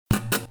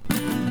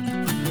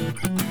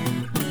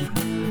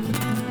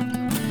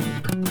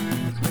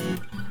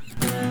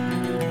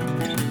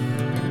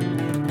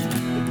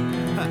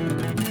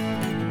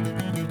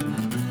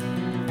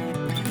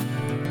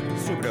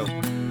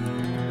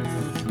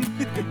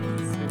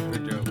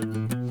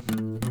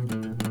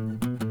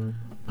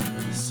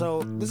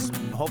So this is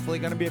hopefully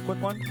going to be a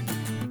quick one.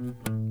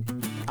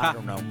 I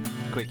don't know.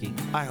 Quickie.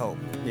 I hope.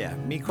 Yeah,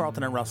 me,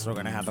 Carlton, and Russell are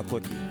going to have a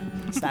quickie.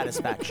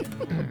 Satisfaction.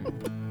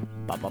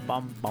 Bum, bum,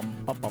 bum, bum,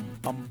 bum, bum,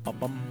 bum, bum,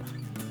 bum.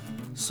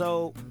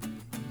 So,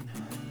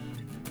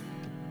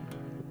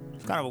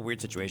 it's kind of a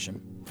weird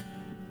situation.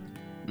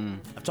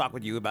 I've talked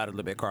with you about it a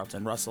little bit,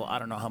 Carlton. Russell, I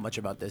don't know how much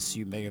about this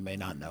you may or may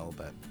not know,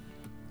 but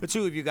the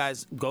two of you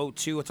guys go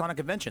to a ton of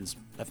conventions.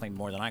 Definitely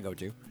more than I go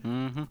to.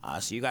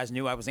 So you guys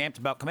knew I was amped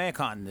about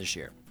CommandCon this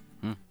year.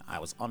 I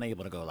was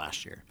unable to go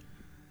last year.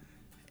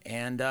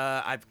 And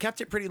I've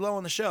kept it pretty low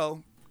on the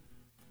show,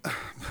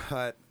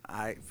 but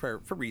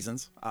for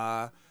reasons.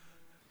 I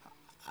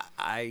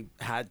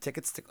had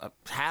tickets to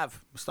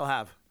still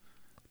have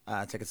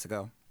tickets to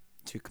go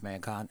to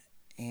CommandCon,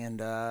 and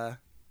yeah,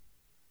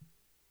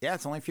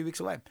 it's only a few weeks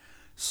away.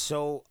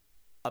 So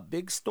a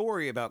big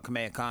story about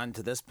CommandCon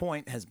to this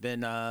point has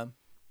been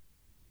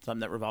something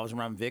that revolves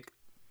around Vic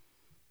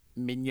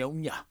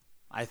Mignogna,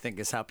 I think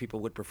is how people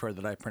would prefer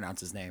that I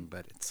pronounce his name,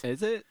 but it's...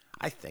 Is it?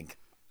 I think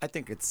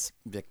it's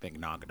Vic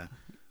Mignogna.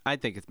 I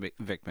think it's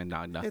Vic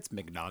Mignogna. It's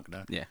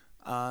Mignogna.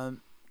 Yeah.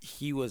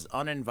 He was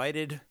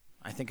uninvited.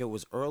 I think it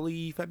was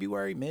early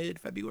February,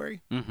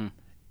 mid-February.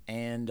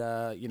 And,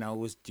 it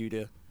was due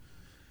to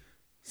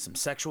some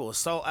sexual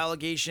assault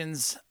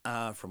allegations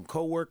from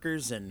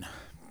coworkers and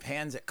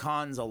fans at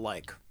cons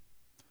alike.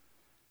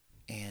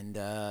 And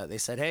they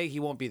said, hey,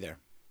 he won't be there.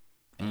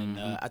 And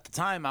at the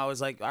time, I was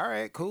like, all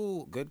right,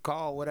 cool, good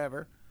call,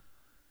 whatever.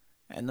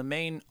 And the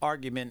main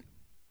argument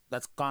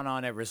that's gone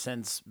on ever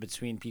since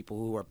between people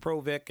who are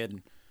pro-Vic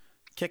and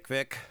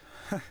kick-Vic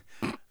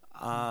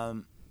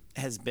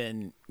has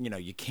been,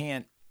 you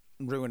can't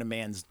ruin a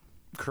man's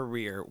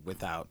career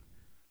without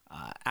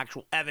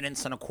actual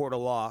evidence in a court of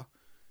law,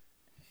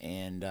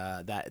 and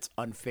that it's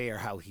unfair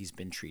how he's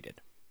been treated.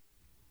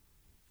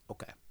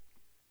 Okay.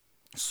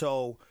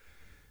 So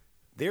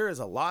there is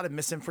a lot of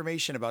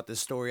misinformation about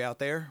this story out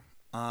there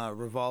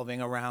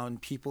revolving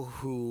around people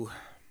who,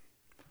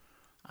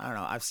 I don't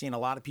know, I've seen a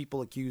lot of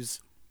people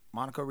accuse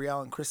Monaco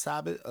Real and Chris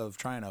Sabat of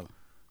trying to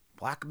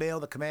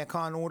blackmail the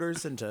CommandCon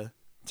orders into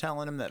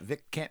telling him that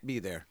Vic can't be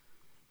there.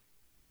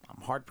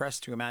 I'm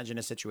hard-pressed to imagine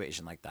a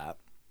situation like that.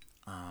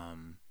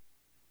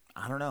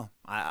 I don't know.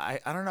 I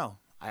don't know.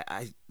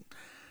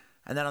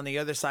 And then on the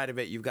other side of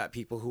it, you've got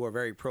people who are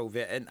very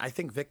pro-Vic. And I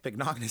think Vic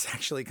Mignogna has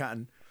actually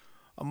gotten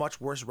a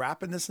much worse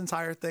rap in this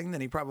entire thing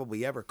than he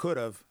probably ever could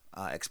have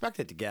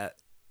expected to get,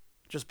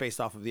 just based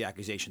off of the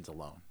accusations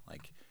alone.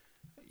 Like,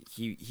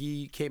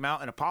 he came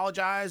out and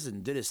apologized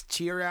and did his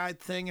teary-eyed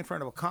thing in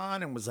front of a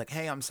con and was like,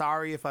 hey, I'm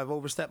sorry if I've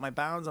overstepped my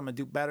bounds. I'm going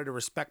to do better to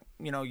respect,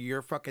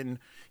 your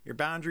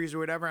boundaries or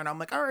whatever. And I'm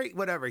like, all right,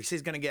 whatever. He says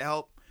he's going to get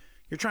help.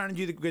 You're trying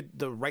to do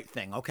the right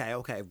thing. Okay,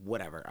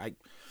 whatever.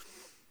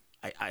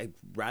 I'd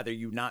rather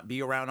you not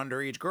be around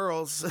underage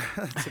girls,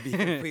 to be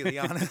completely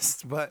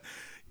honest. But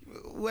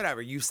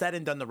whatever. You said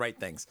and done the right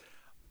things.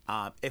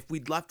 If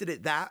we'd left it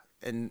at that,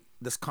 and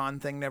this con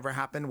thing never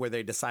happened, where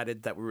they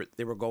decided that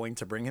they were going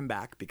to bring him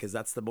back, because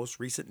that's the most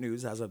recent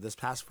news as of this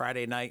past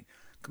Friday night.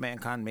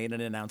 CommandCon made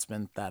an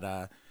announcement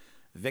that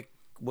Vic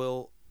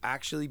will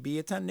actually be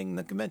attending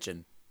the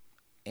convention,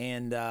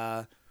 and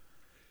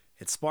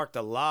it sparked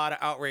a lot of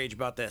outrage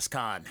about this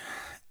con.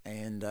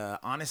 And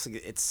honestly,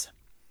 it's,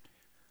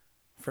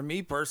 for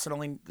me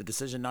personally, the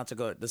decision not to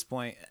go at this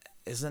point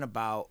isn't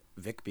about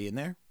Vic being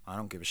there. I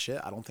don't give a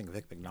shit. I don't think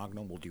Vic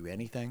Mignogna will do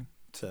anything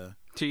to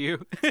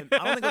you. I don't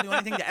think he'll do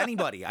anything to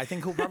anybody. I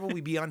think he'll probably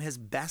be on his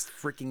best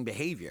freaking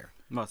behavior.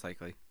 Most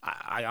likely.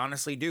 I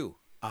honestly do.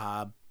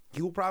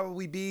 He will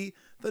probably be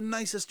the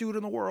nicest dude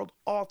in the world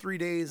all 3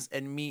 days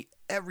and meet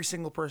every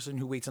single person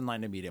who waits in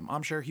line to meet him.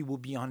 I'm sure he will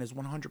be on his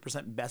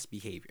 100% best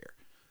behavior.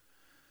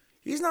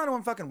 He's not who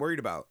I'm fucking worried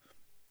about.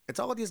 It's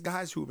all of these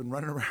guys who have been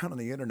running around on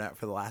the internet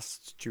for the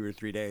last 2 or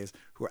 3 days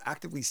who are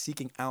actively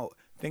seeking out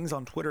things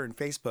on Twitter and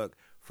Facebook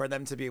for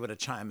them to be able to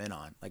chime in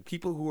on. Like,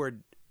 people who are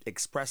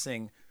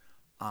expressing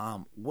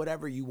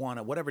whatever you want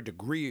to, whatever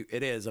degree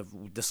it is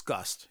of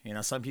disgust.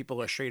 Some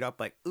people are straight up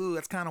like, ooh,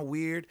 that's kind of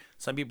weird.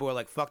 Some people are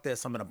like, fuck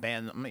this, I'm going to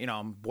ban,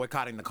 I'm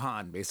boycotting the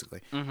con,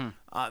 basically.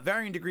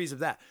 Varying degrees of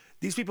that.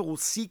 These people will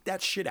seek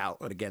that shit out.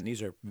 And again,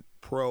 these are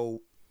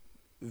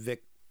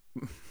pro-Vic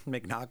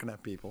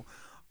Mignogna people.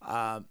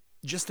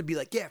 Just to be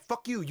like, yeah,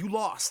 fuck you, you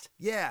lost.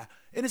 Yeah,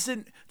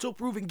 innocent till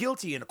proven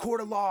guilty in a court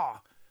of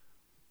law.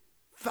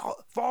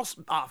 False,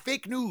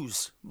 fake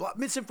news,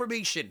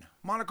 misinformation.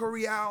 Monaco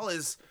Real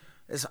is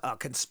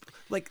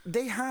like,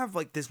 they have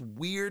like this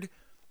weird,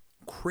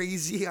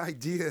 crazy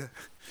idea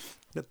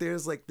that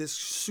there's like this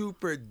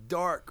super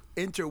dark,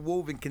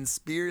 interwoven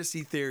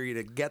conspiracy theory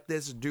to get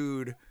this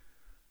dude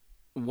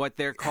what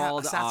they're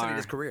called assassinate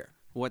his career.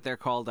 What they're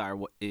called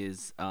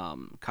is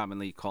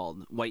commonly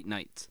called white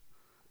knights,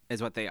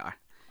 is what they are.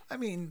 I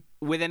mean,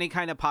 with any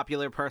kind of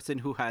popular person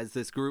who has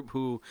this group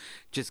who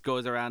just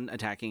goes around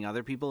attacking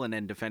other people and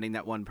then defending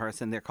that one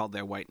person, they're called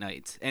their white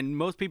knights. And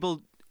most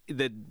people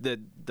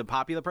the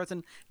popular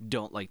person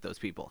don't like those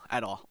people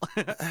at all.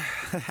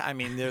 I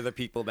mean, they're the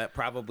people that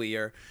probably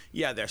are,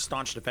 they're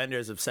staunch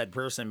defenders of said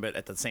person, but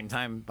at the same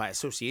time, by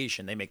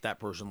association, they make that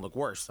person look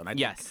worse. And I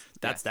think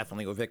that's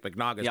definitely what Vic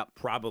McNog is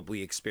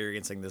probably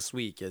experiencing this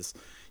week. Is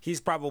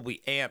he's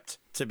probably amped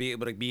to be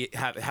able to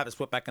have his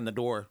foot back in the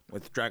door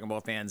with Dragon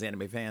Ball fans,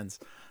 anime fans,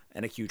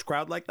 and a huge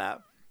crowd like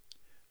that.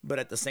 But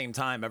at the same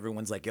time,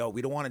 everyone's like, yo,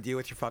 we don't want to deal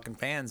with your fucking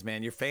fans,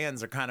 man. Your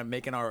fans are kind of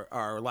making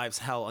our lives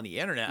hell on the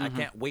internet. I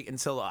can't wait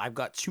until I've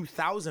got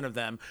 2,000 of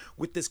them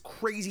with this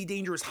crazy,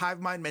 dangerous hive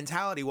mind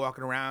mentality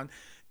walking around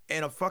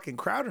in a fucking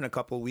crowd in a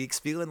couple of weeks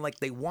feeling like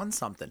they won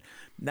something.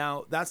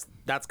 Now, that's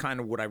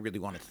kind of what I really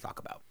wanted to talk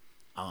about.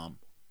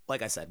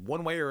 Like I said,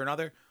 one way or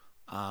another,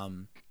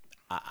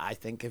 I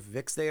think if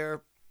Vic's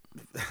there,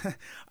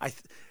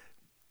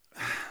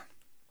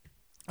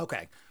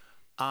 okay.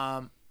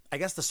 I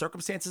guess the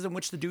circumstances in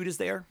which the dude is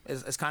there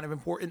is kind of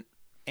important.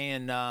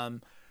 And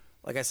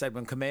like I said,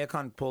 when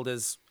Kamehacon pulled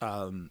his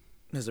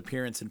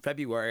appearance in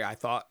February, I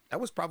thought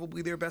that was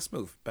probably their best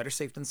move. Better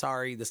safe than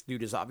sorry. This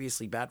dude is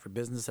obviously bad for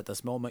business at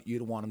this moment. You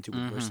don't want him to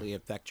adversely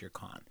affect your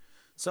con.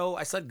 So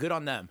I said good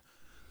on them.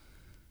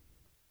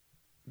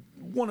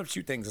 One of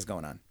two things is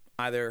going on.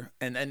 Either,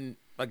 and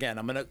again,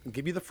 I'm going to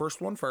give you the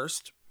first one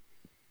first,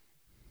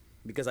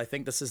 because I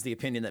think this is the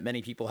opinion that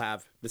many people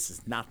have. This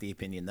is not the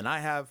opinion that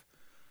I have.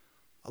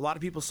 A lot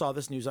of people saw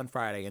this news on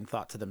Friday and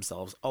thought to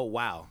themselves, oh,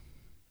 wow,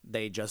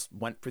 they just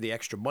went for the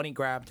extra money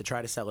grab to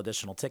try to sell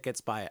additional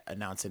tickets by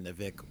announcing that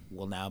Vic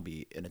will now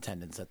be in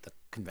attendance at the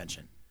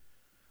convention.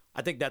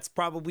 I think that's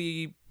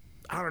probably,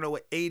 I don't know,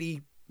 what,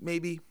 80,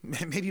 maybe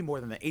more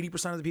than that.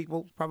 80% of the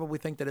people probably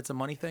think that it's a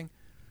money thing.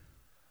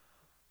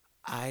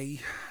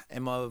 I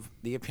am of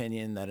the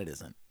opinion that it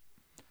isn't.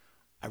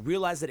 I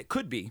realize that it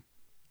could be,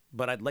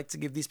 but I'd like to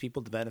give these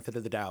people the benefit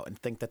of the doubt and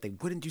think that they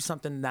wouldn't do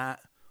something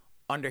that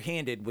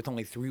underhanded with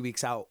only 3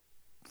 weeks out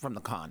from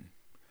the con.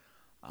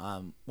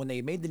 When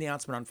they made the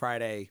announcement on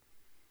Friday,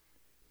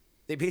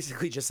 they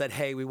basically just said,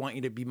 hey, we want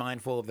you to be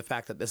mindful of the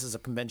fact that this is a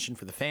convention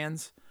for the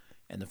fans,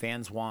 and the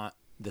fans want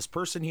this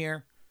person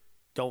here.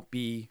 Don't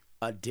be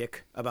a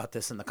dick about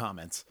this in the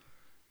comments.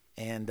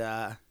 And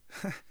there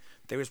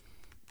was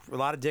a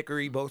lot of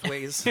dickery both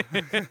ways,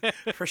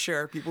 for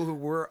sure. People who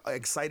were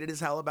excited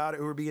as hell about it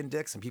who were being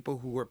dicks, and people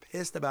who were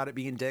pissed about it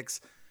being dicks,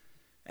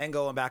 and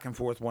going back and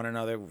forth one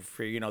another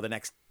for, the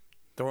next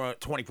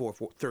 24,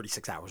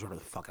 36 hours, whatever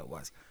the fuck it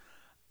was.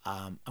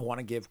 I want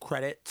to give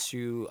credit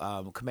to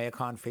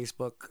Kamehacon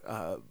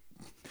Facebook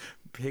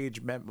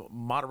page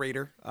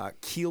moderator,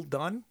 Keel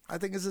Dunn, I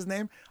think is his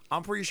name.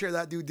 I'm pretty sure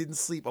that dude didn't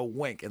sleep a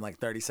wink in like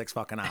 36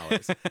 fucking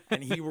hours.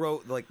 And he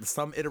wrote like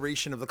some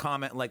iteration of the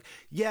comment like,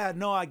 yeah,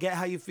 no, I get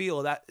how you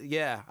feel.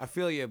 I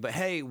feel you. But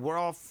hey, we're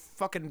all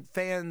fucking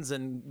fans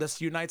and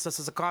this unites us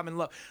as a common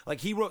love. Like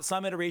he wrote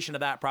some iteration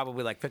of that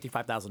probably like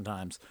 55,000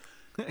 times.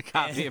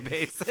 Copy and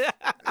paste.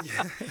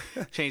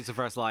 Change the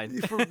first line.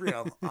 For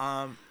real.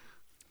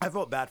 I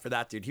felt bad for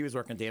that dude. He was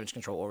working damage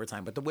control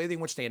overtime. But the way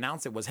in which they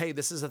announced it was, hey,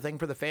 this is a thing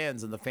for the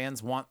fans, and the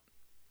fans want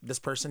this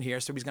person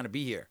here, so he's going to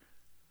be here.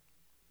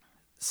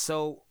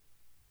 So,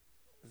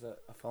 is that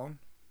a phone?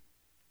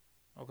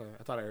 Okay,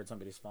 I thought I heard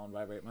somebody's phone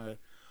vibrate.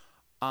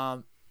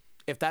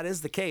 If that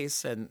is the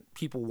case, and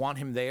people want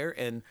him there,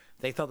 and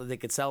they thought that they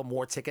could sell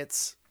more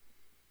tickets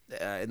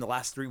in the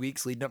last 3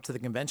 weeks leading up to the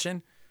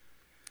convention,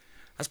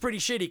 that's pretty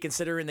shitty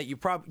considering that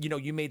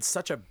you made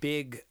such a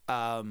big...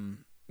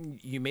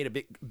 you made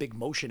a big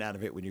motion out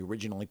of it when you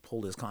originally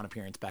pulled his con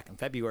appearance back in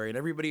February, and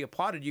everybody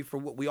applauded you for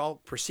what we all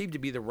perceived to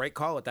be the right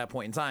call at that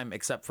point in time,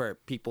 except for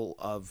people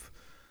of,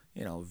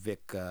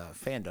 Vic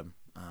fandom.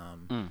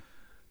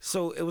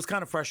 So it was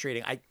kind of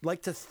frustrating. I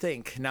like to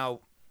think now.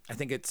 I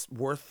think it's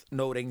worth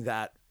noting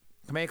that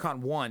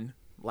Kamehacon 1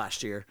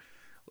 last year,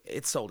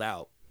 it sold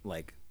out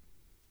like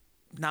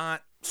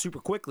not super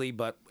quickly,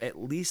 but at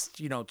least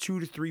 2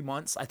 to 3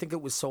 months. I think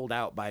it was sold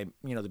out by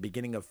the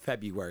beginning of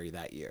February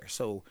that year.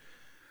 So.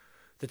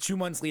 The 2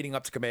 months leading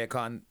up to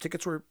Kamehacon,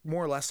 tickets were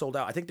more or less sold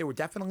out. I think they were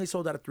definitely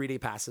sold out of 3-day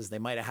passes. They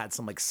might have had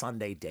some like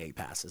Sunday day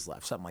passes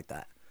left, something like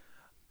that,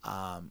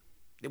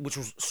 which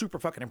was super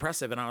fucking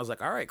impressive. And I was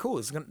like, all right, cool.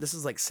 This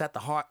is like set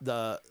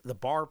the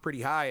bar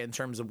pretty high in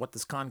terms of what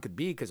this con could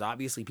be, because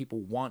obviously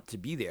people want to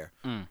be there.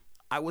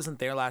 I wasn't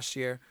there last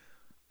year.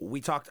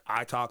 Me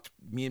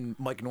and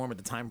Mike Norm at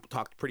the time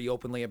talked pretty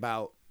openly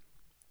about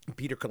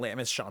Peter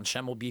Kalamis, Sean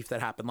Schemmel beef that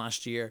happened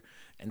last year,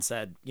 and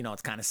said,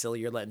 it's kind of silly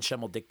you're letting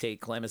Schemmel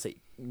dictate Kalamis that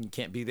you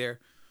can't be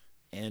there.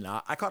 And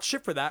I caught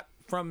shit for that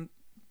from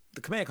the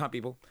Kamehacon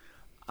people,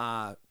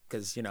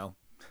 because,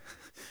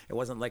 it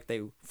wasn't like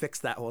they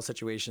fixed that whole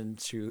situation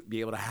to be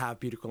able to have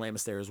Peter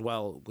Kalamis there as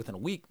well within a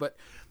week. But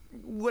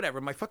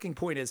whatever. My fucking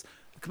point is,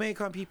 the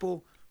Kamehacon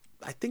people,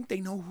 I think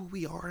they know who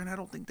we are, and I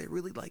don't think they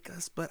really like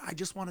us. But I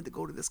just wanted to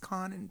go to this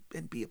con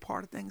and be a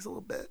part of things a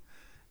little bit.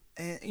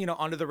 And,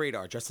 under the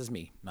radar, just as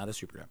me, not a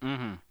super.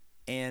 Mm-hmm.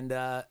 And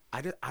I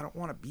don't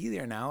want to be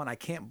there now, and I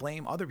can't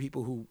blame other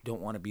people who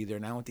don't want to be there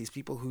now with these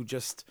people who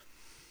just,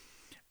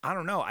 I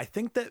don't know. I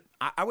think that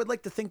I would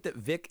like to think that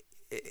Vic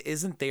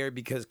isn't there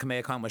because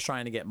Kamea Khan was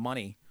trying to get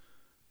money,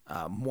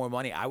 more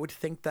money. I would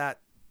think that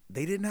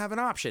they didn't have an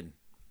option.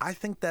 I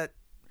think that,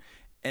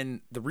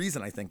 and the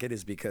reason I think it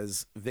is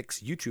because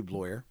Vic's YouTube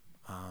lawyer,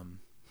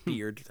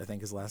 Beard, I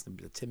think his last name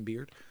is Tim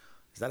Beard.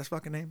 Is that his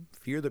fucking name?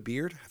 Fear the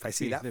Beard? If I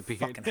see Fear that the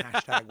Beard. fucking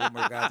hashtag one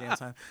more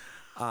goddamn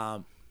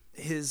time.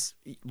 His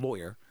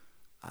lawyer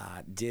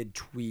did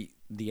tweet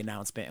the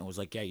announcement and was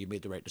like, yeah, you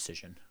made the right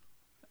decision.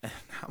 And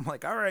I'm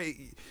like, all right,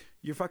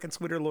 your fucking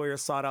Twitter lawyer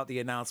sought out the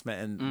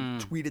announcement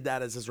and tweeted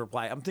that as his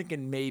reply. I'm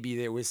thinking maybe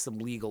there was some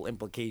legal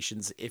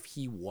implications if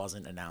he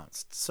wasn't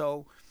announced.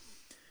 So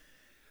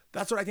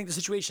that's what I think the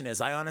situation is.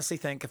 I honestly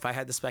think if I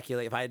had to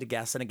speculate, if I had to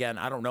guess, and again,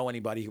 I don't know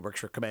anybody who works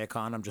for Kamea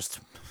Khan. I'm just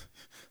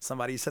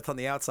somebody who sits on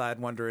the outside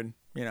wondering,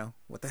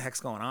 what the heck's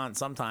going on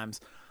sometimes.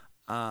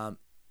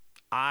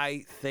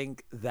 I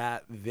think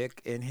that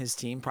Vic and his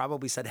team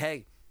probably said,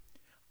 hey,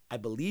 I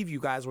believe you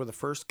guys were the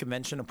first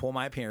convention to pull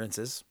my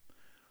appearances,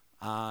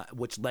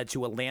 which led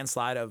to a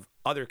landslide of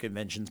other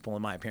conventions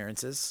pulling my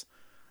appearances.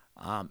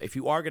 If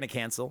you are going to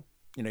cancel,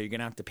 you're going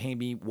to have to pay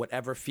me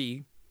whatever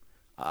fee,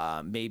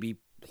 maybe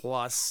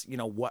plus,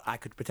 what I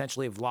could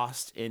potentially have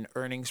lost in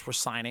earnings for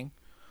signing,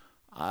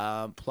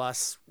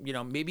 plus,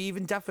 maybe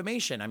even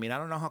defamation. I mean, I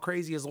don't know how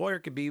crazy his lawyer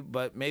could be,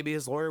 but maybe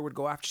his lawyer would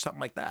go after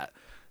something like that.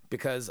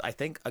 Because I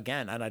think,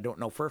 again, and I don't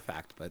know for a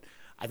fact, but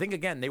I think,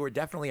 again, they were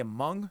definitely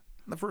among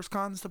the first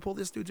cons to pull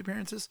this dude's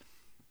appearances.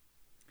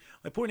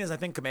 My point is, I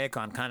think Kamea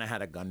Khan kind of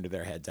had a gun to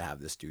their head to have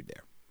this dude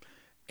there.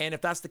 And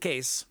if that's the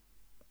case,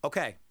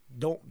 okay,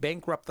 don't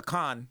bankrupt the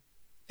con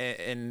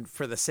and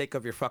for the sake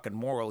of your fucking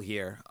moral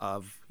here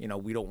of,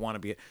 we don't want to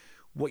be.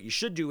 What you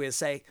should do is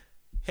say,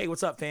 hey,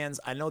 what's up, fans?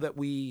 I know that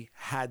we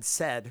had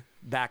said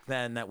back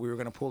then that we were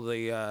going to pull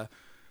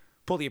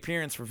the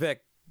appearance for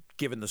Vic,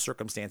 given the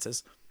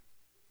circumstances.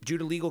 Due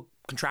to legal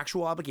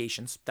contractual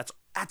obligations, that's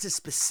as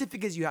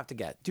specific as you have to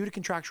get. Due to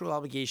contractual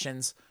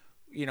obligations,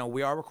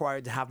 we are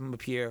required to have him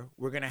appear.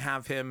 We're going to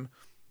have him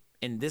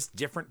in this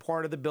different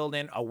part of the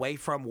building, away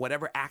from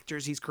whatever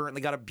actors he's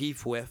currently got a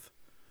beef with.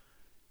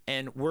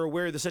 And we're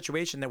aware of the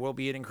situation. There will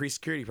be an increased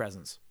security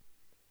presence.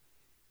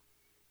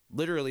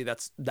 Literally,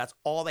 that's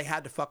all they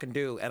had to fucking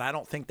do. And I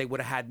don't think they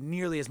would have had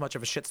nearly as much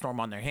of a shitstorm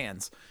on their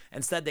hands.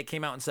 Instead, they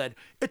came out and said,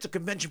 it's a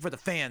convention for the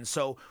fans,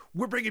 so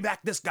we're bringing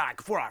back this guy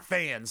for our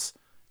fans.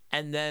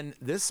 And then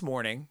this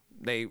morning,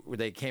 they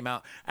came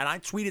out, and I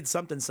tweeted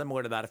something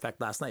similar to that effect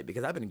last night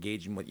because I've been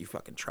engaging with you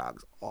fucking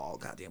trogs all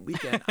goddamn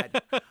weekend.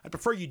 I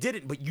prefer you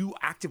didn't, but you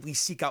actively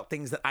seek out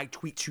things that I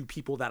tweet to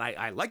people that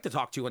I like to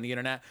talk to on the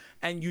internet,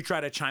 and you try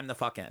to chime the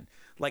fuck in.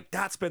 Like,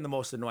 that's been the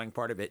most annoying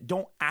part of it.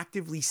 Don't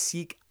actively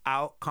seek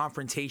out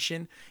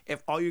confrontation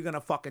if all you're going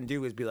to fucking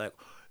do is be like,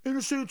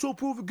 innocent until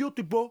proven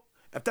guilty, bro.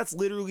 If that's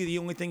literally the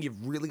only thing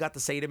you've really got to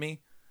say to me.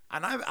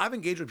 And I've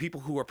engaged with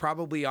people who are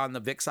probably on the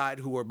Vic side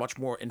who are much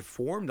more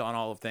informed on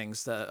all of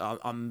things,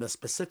 on the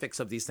specifics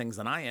of these things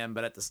than I am.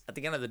 But at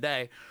the end of the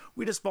day,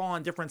 we just fall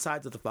on different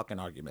sides of the fucking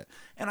argument.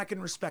 And I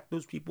can respect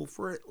those people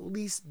for at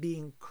least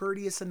being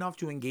courteous enough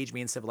to engage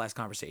me in civilized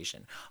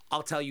conversation.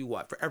 I'll tell you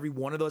what, for every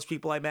one of those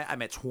people I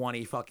met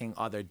 20 fucking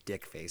other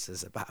dick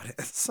faces about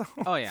it. So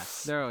Oh, yeah,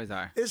 there always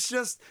are. it's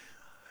just,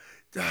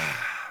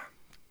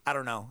 I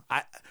don't know.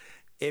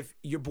 If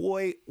your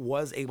boy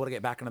was able to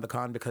get back into the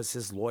con because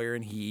his lawyer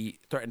and he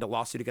threatened a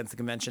lawsuit against the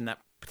convention that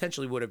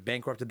potentially would have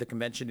bankrupted the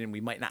convention and we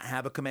might not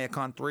have a Kamea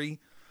Con 3,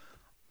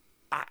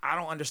 I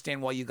don't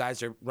understand why you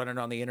guys are running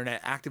on the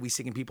internet actively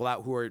seeking people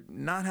out who are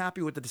not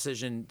happy with the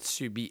decision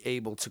to be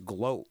able to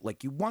gloat.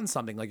 Like, you won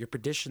something, like your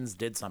petitions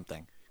did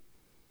something.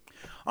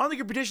 I don't think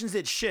your petitions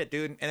did shit,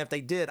 dude. And if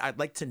they did, I'd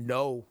like to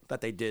know that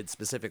they did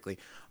specifically.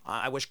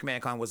 I wish Kamea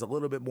Con was a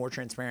little bit more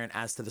transparent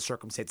as to the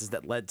circumstances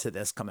that led to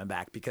this coming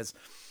back because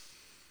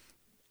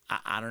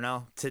I don't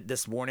know,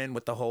 this morning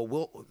with the whole,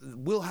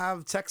 we'll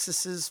have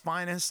Texas's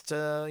finest,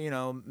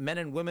 men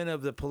and women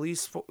of the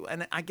police.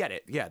 And I get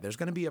it. Yeah, there's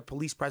going to be a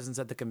police presence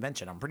at the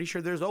convention. I'm pretty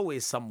sure there's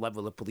always some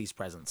level of police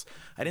presence.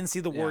 I didn't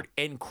see the word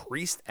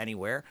increased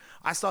anywhere.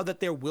 I saw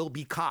that there will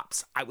be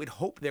cops. I would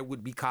hope there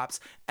would be cops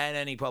at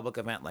any public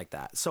event like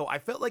that. So I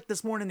felt like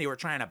this morning they were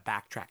trying to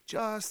backtrack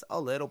just a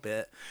little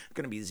bit.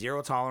 Going to be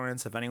zero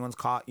tolerance. If anyone's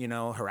caught,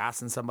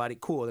 harassing somebody,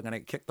 cool. They're going to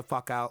kick the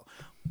fuck out.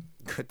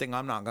 Good thing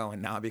I'm not going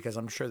now because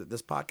I'm sure that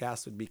this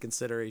podcast would be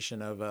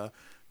consideration of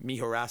me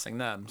harassing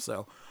them.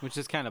 So, Which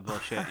is kind of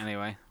bullshit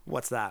anyway.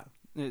 What's that?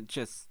 It's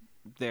just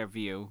their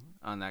view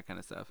on that kind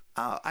of stuff.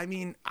 I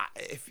mean,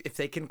 if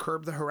they can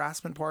curb the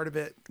harassment part of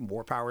it,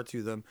 more power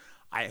to them.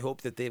 I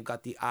hope that they've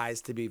got the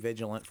eyes to be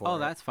vigilant for it. Oh,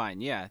 that's fine.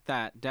 Yeah,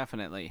 that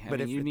definitely.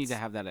 But I mean, you need to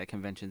have that at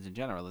conventions in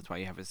general. That's why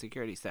you have a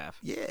security staff.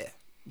 Yeah,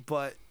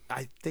 but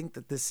I think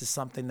that this is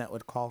something that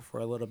would call for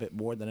a little bit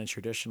more than a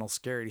traditional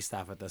security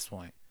staff at this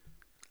point.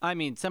 I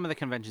mean, some of the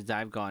conventions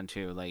I've gone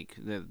to, like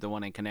the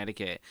one in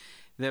Connecticut,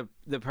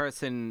 the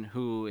person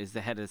who is the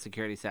head of the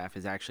security staff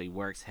actually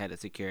works head of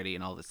security,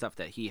 and all the stuff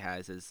that he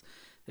has is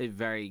a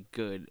very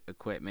good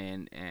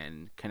equipment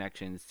and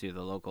connections to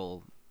the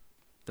local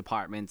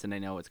departments, and they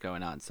know what's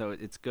going on. So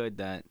it's good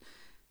that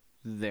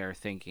they're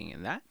thinking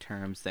in that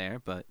terms there,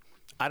 but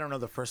I don't know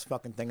the first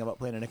fucking thing about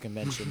playing in a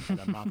convention,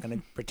 and I'm not going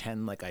to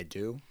pretend like I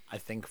do. I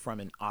think from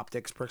an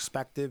optics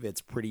perspective,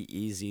 it's pretty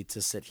easy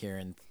to sit here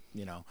and,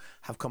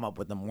 have come up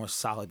with a more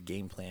solid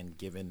game plan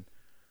given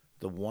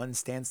the one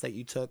stance that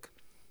you took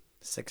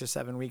 6 or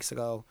 7 weeks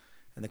ago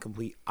and the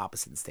complete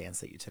opposite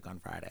stance that you took on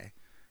Friday.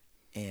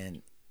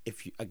 And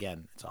if you,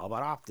 again, it's all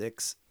about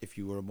optics. If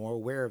you were more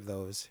aware of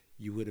those,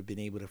 you would have been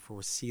able to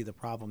foresee the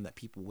problem that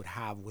people would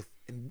have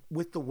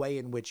with the way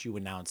in which you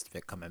announced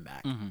Vic coming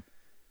back. Mm-hmm.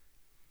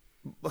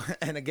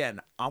 And again,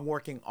 I'm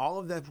working all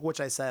of that, which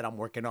I said, I'm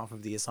working off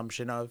of the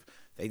assumption of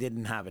they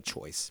didn't have a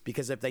choice.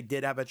 Because if they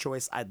did have a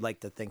choice, I'd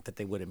like to think that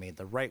they would have made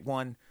the right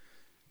one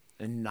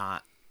and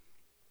not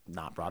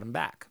brought him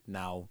back.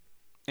 Now,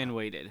 and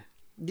waited.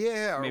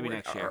 Yeah, maybe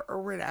next year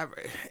or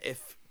whatever.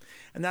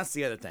 And that's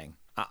the other thing.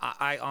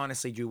 I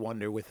honestly do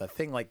wonder with a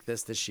thing like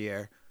this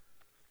year.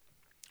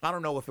 I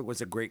don't know if it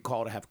was a great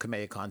call to have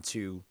Kamehacon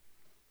 2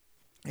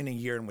 in a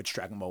year in which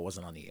Dragon Ball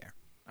wasn't on the air.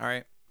 All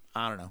right.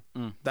 I don't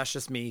know. That's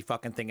just me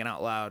fucking thinking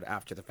out loud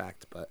after the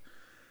fact. But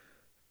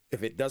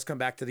if it does come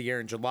back to the air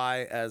in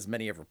July, as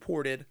many have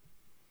reported,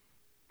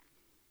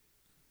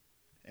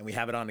 and we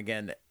have it on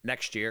again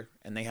next year,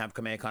 and they have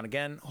Kamehacon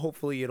again,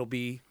 hopefully it'll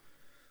be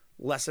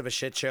less of a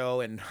shit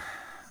show. And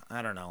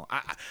I don't know.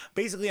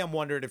 Basically, I'm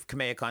wondering if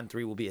Kamehacon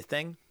 3 will be a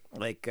thing.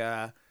 Like,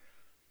 I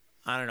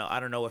don't know. I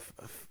don't know if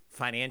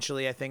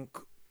financially, I think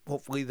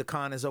hopefully the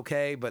con is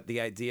okay, but the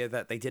idea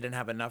that they didn't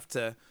have enough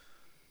to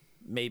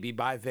maybe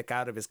buy Vic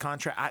out of his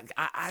contract.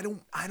 I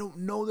don't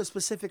know the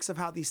specifics of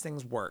how these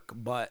things work,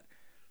 but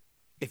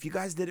if you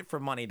guys did it for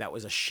money, that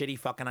was a shitty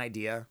fucking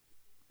idea,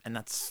 and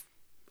that's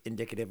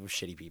indicative of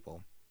shitty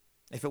people.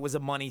 If it was a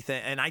money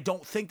thing, and I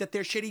don't think that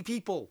they're shitty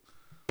people.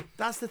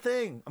 That's the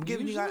thing. I'm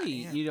giving usually,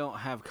 you guys. You don't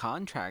have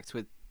contracts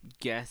with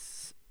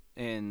guests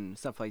and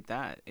stuff like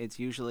that. It's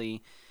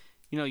usually,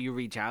 you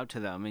reach out to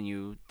them and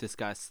you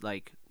discuss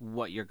like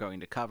what you're going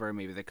to cover,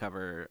 maybe the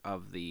cover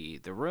of the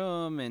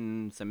room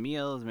and some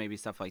meals, maybe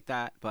stuff like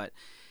that. But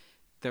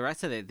the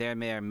rest of it, they're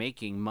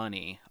making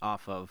money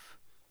off of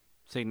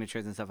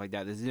signatures and stuff like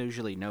that. There's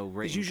usually no written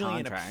There's usually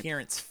contract. An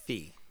appearance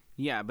fee.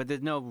 Yeah, but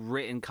there's no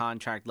written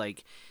contract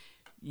like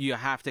you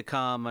have to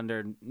come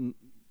under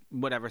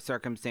whatever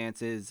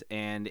circumstances,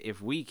 and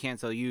if we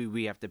cancel you,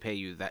 we have to pay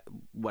you that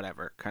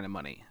whatever kind of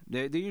money.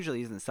 There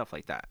usually isn't stuff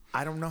like that.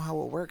 I don't know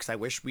how it works. I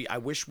wish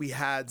we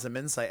had some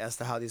insight as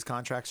to how these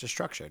contracts are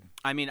structured.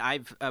 I mean,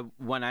 I've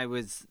when I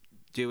was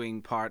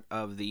doing part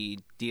of the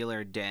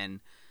dealer den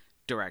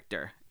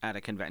director at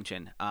a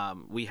convention,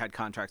 we had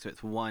contracts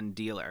with one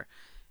dealer,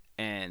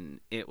 and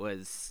it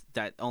was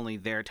that only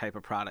their type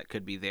of product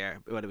could be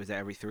there. But it was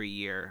every 3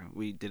 year.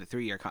 We did a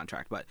 3-year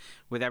contract, but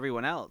with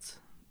everyone else,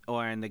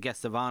 or in the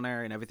guests of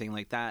honor and everything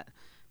like that,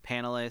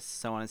 panelists,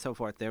 so on and so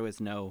forth, there was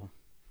no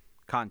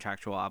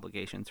contractual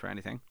obligations for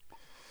anything.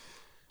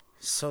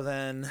 So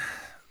then,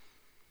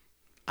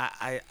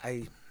 I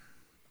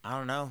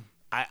don't know.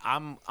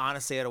 I'm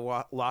honestly at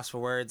a loss for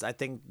words. I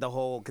think the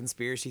whole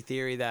conspiracy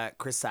theory that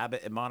Chris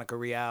Sabat and Monica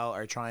Rial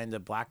are trying to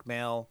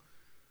blackmail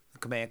the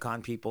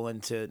Kamehacon people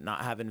into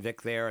not having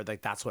Vic there, or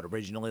like that's what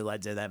originally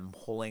led to them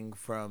pulling him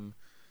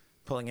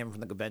from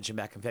the convention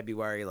back in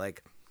February.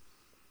 Like,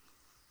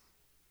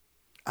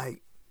 I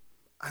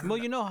don't know.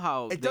 You know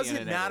how it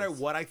doesn't matter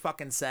what I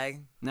fucking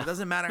say. No. It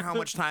doesn't matter how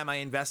much time I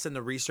invest in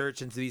the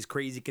research into these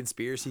crazy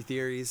conspiracy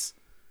theories,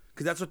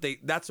 because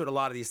that's what a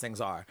lot of these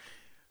things are.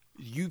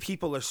 You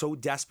people are so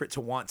desperate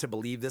to want to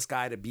believe this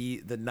guy to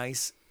be the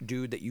nice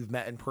dude that you've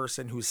met in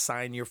person who's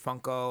signed your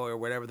Funko or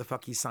whatever the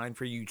fuck he signed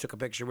for you took a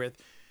picture with.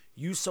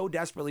 You so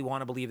desperately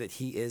want to believe that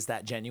he is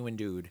that genuine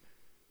dude,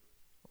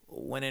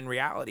 when in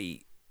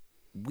reality,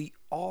 we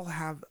all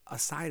have a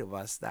side of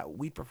us that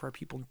we prefer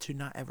people to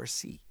not ever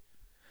see.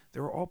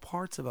 There are all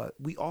parts of us.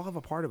 We all have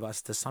a part of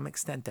us to some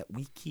extent that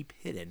we keep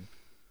hidden.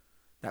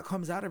 That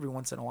comes out every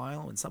once in a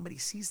while, and somebody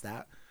sees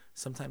that.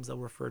 Sometimes they'll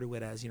refer to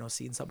it as,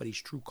 seeing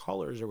somebody's true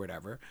colors or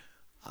whatever.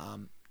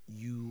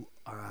 You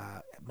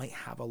might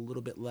have a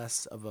little bit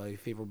less of a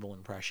favorable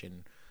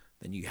impression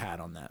than you had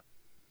on that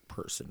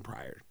person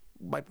prior.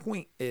 My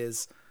point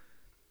is,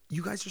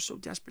 you guys are so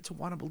desperate to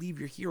want to believe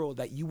your hero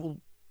that you will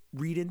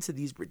read into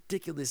these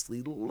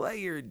ridiculously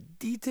layered,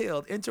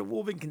 detailed,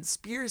 interwoven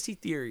conspiracy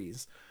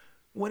theories,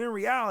 when in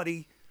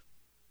reality,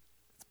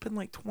 it's been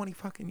like 20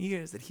 fucking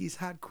years that he's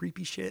had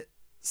creepy shit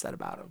said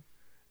about him.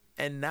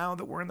 And now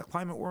that we're in the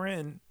climate we're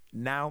in,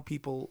 now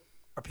people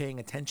are paying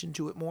attention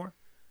to it more,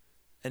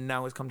 and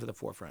now it's come to the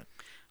forefront.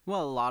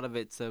 Well, a lot of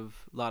it's a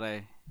lot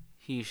of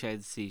he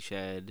shed, she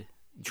shed.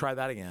 Try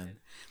that again.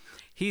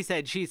 He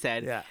said, she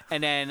said. Yeah.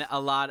 And then a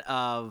lot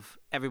of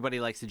everybody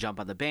likes to jump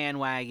on the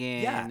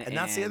bandwagon. Yeah, and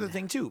that's the other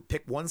thing, too.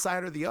 Pick one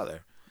side or the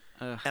other.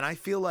 And I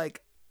feel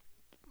like,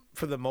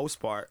 for the most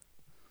part,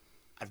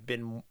 I've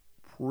been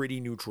pretty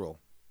neutral.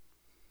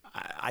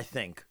 I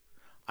think.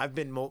 I've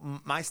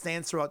been my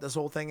stance throughout this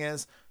whole thing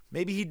is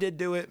maybe he did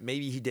do it,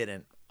 maybe he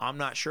didn't. I'm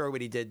not sure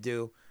what he did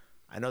do.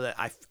 I know that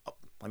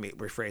let me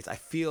rephrase. I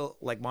feel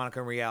like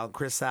Monica Rial and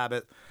Chris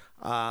Sabat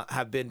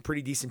have been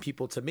pretty decent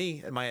people to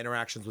me in my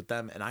interactions with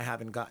them, and I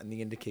haven't gotten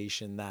the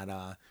indication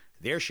that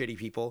they're shitty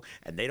people,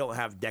 and they don't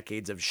have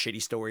decades of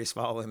shitty stories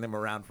following them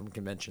around from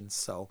conventions.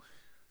 So,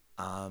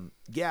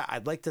 yeah,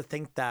 I'd like to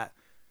think that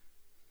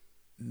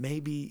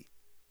maybe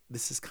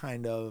this is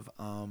kind of,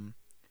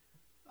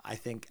 I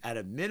think at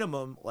a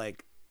minimum,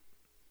 like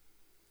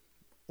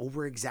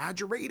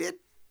over-exaggerated,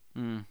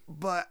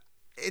 but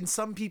in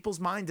some people's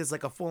mind, it's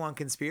like a full-on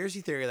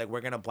conspiracy theory. Like,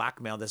 we're going to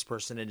blackmail this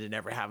person into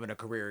never having a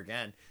career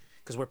again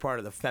because we're part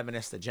of the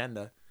feminist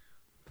agenda.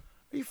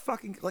 Are you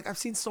fucking... Like, I've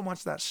seen so much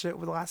of that shit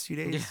over the last few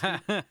days.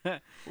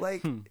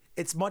 Like,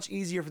 it's much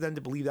easier for them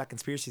to believe that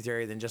conspiracy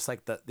theory than just,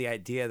 like, the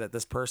idea that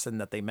this person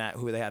that they met,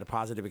 who they had a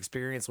positive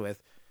experience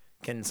with,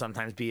 can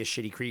sometimes be a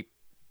shitty creep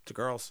to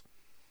girls.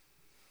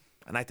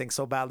 And I think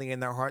so badly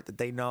in their heart that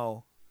they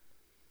know,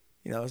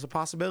 you know, there's a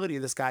possibility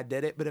this guy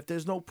did it, but if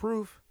there's no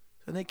proof,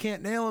 then they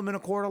can't nail him in a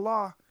court of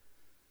law.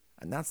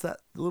 And that's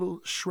that little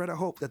shred of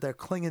hope that they're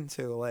clinging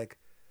to. Like,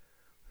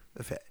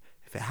 if it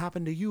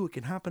happened to you, it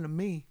can happen to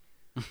me.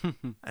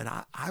 And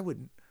I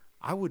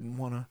wouldn't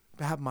want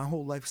to have my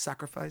whole life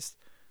sacrificed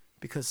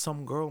because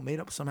some girl made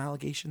up some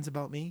allegations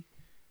about me.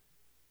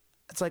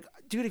 It's like,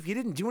 dude, if you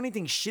didn't do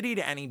anything shitty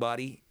to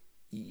anybody,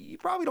 you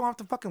probably don't have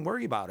to fucking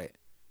worry about it.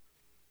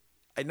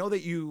 I know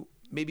that you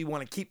maybe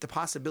want to keep the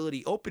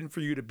possibility open for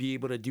you to be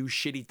able to do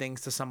shitty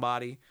things to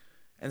somebody.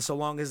 And so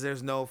long as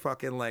there's no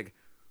fucking like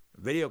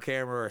video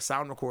camera or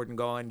sound recording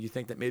going, you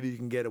think that maybe you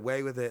can get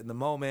away with it in the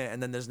moment,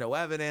 and then there's no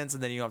evidence,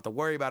 and then you don't have to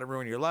worry about it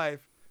ruining your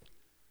life.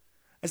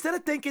 Instead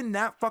of thinking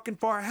that fucking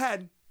far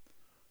ahead,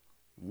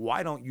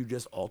 why don't you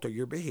just alter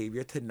your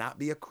behavior to not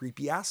be a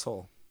creepy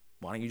asshole?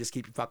 Why don't you just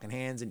keep your fucking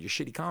hands and your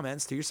shitty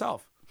comments to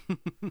yourself?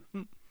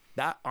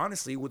 That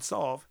honestly would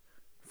solve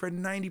for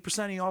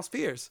 90% of y'all's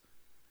fears.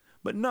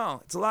 But no,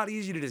 it's a lot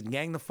easier to just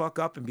gang the fuck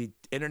up and be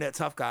internet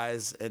tough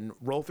guys and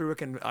roll through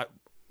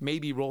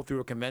maybe roll through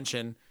a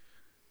convention,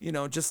 you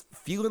know, just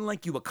feeling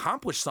like you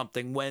accomplished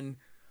something when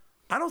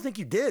I don't think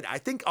you did. I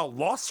think a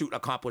lawsuit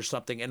accomplished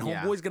something, and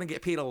Homeboy's going to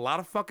get paid a lot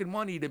of fucking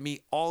money to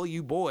meet all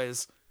you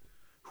boys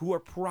who are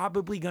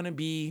probably going to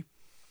be,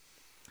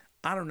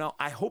 I don't know.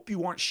 I hope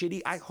you aren't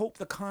shitty. I hope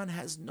the con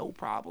has no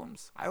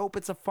problems. I hope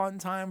it's a fun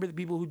time for the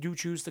people who do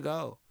choose to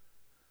go.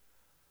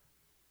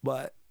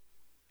 But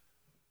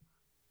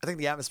I think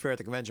the atmosphere at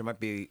the convention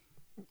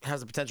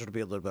has the potential to be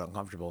a little bit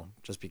uncomfortable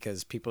just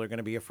because people are going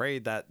to be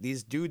afraid that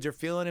these dudes are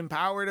feeling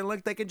empowered and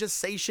like they can just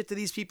say shit to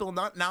these people,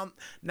 not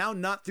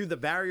through the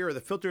barrier or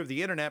the filter of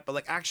the internet, but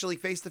like actually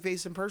face to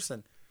face in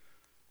person.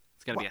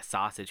 It's going to be a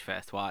sausage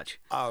fest. Watch.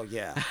 Oh,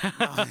 yeah.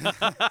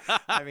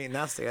 I mean,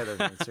 that's the other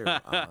thing,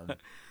 too.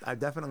 I've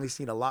definitely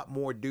seen a lot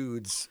more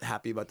dudes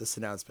happy about this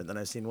announcement than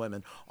I've seen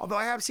women. Although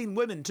I have seen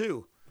women,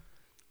 too.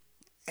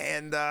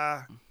 And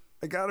I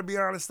got to be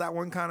honest, that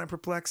one kind of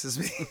perplexes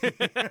me.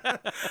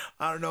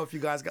 I don't know if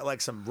you guys got,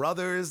 like, some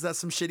brothers that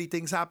some shitty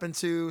things happened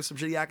to, some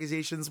shitty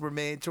accusations were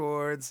made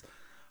towards.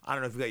 I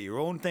don't know if you got your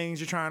own things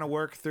you're trying to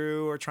work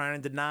through or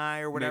trying to deny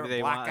or whatever. Maybe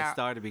they want a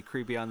star to be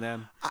creepy on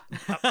them.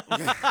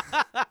 I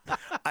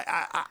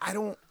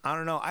don't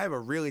know. I have a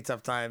really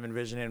tough time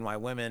envisioning why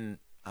women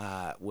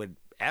would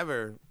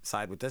ever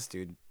side with this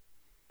dude.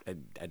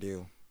 I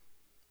do.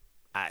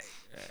 I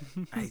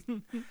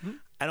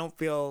don't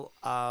feel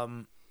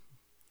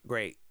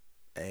great,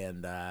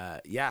 and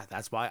yeah,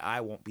 that's why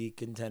I won't be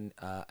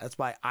That's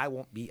why I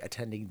won't be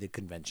attending the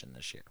convention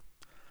this year.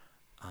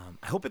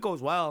 I hope it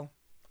goes well.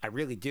 I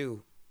really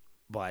do,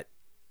 but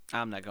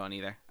I'm not going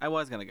either. I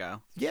was gonna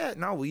go. Yeah,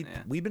 no,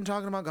 we've been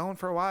talking about going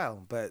for a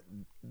while, but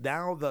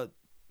now the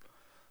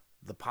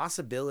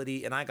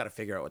possibility, and I got to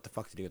figure out what the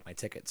fuck to do with my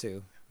ticket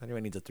too.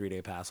 Anyone needs a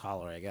 3-day pass,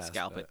 holler, I guess.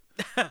 Scalp it.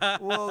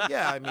 Well,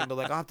 yeah, I mean, but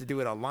like I'll have to do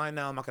it online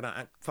now. I'm not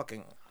gonna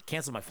fucking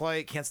cancel my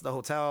flight, cancel the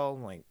hotel.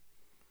 Like,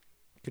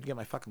 could get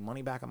my fucking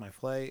money back on my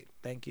flight.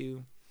 Thank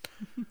you.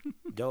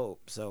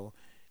 Dope. So,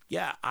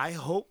 yeah, I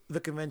hope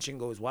the convention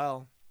goes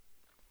well.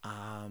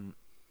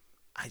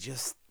 I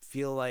just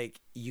feel like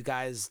you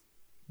guys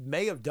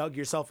may have dug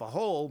yourself a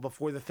hole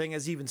before the thing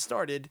has even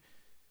started,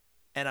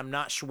 and I'm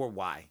not sure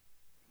why.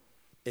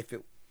 If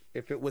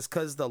it was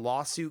because the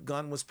lawsuit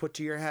gun was put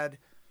to your head,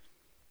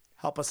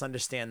 help us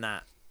understand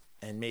that,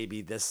 and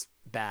maybe this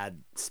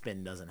bad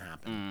spin doesn't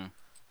happen.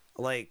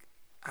 Like,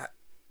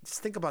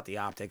 just think about the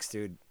optics,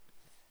 dude.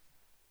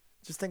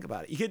 Just think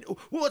about it.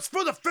 Well, it's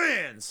for the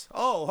fans.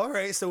 Oh, all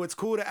right. So it's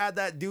cool to add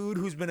that dude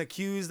who's been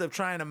accused of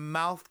trying to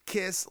mouth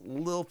kiss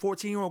little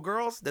 14-year-old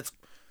girls. That's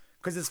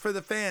because it's for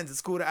the fans.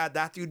 It's cool to add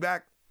that dude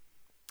back.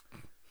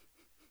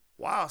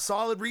 Wow,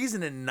 solid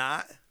reasoning,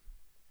 not.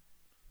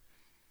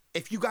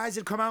 If you guys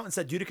had come out and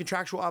said, due to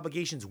contractual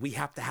obligations, we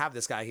have to have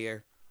this guy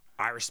here,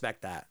 I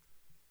respect that.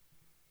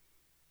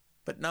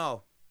 But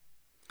no.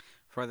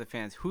 For the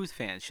fans. Whose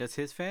fans? Just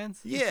his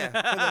fans?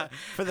 Yeah.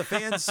 For the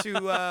fans who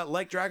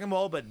like Dragon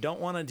Ball but don't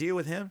want to deal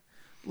with him.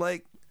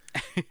 Like,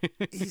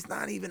 he's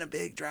not even a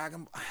big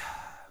Dragon Ball.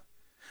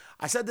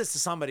 I said this to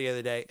somebody the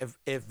other day.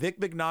 If Vic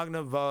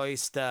Mignogna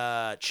voiced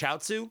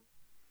Chaozu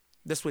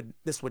this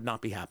would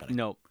not be happening.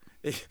 Nope.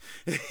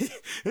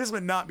 This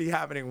would not be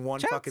happening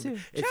fucking.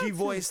 If he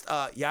voiced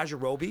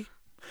Yajirobe,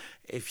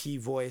 if he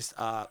voiced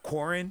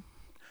Corrin,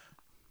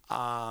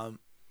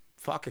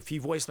 if he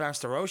voiced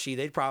Master Roshi,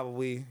 they'd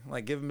probably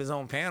like give him his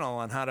own panel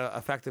on how to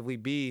effectively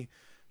be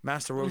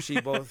Master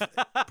Roshi both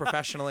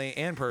professionally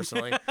and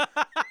personally.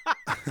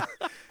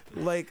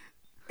 Like,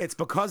 it's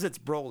because it's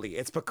Broly.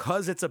 It's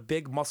because it's a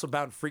big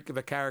muscle-bound freak of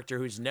a character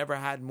who's never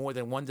had more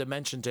than one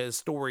dimension to his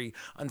story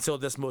until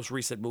this most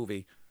recent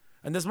movie.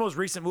 And this most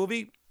recent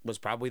movie was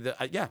probably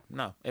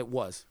it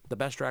was the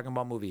best Dragon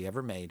Ball movie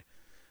ever made.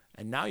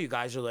 And now you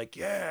guys are like,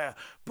 yeah,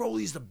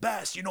 Broly's the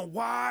best. You know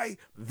why?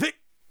 Vic.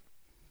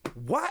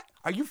 What?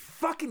 Are you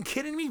fucking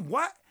kidding me?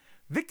 What?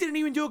 Vic didn't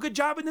even do a good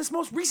job in this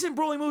most recent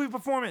Broly movie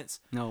performance.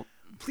 No.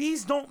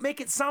 Please don't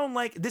make it sound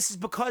like this is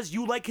because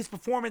you like his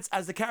performance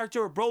as the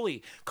character of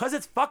Broly. Because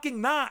it's fucking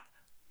not.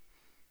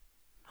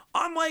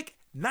 I'm like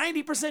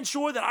 90%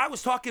 sure that I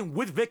was talking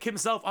with Vic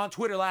himself on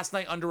Twitter last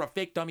night under a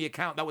fake dummy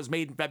account that was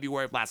made in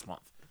February of last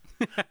month.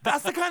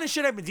 That's the kind of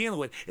shit I've been dealing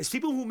with. Is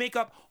people who make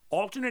up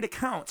alternate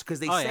accounts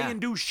because they say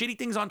and do shitty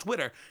things on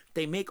Twitter.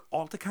 They make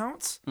alt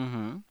accounts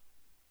and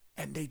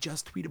they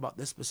just tweet about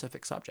this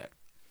specific subject.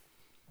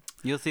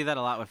 You'll see that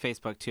a lot with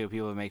Facebook too.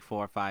 People make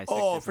 4, 5, 6.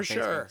 Oh, for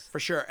sure, for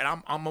sure. And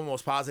I'm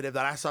almost positive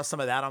that I saw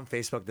some of that on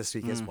Facebook this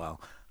week as well,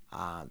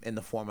 in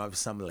the form of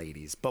some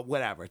ladies. But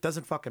whatever, it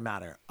doesn't fucking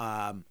matter.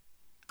 I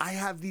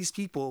have these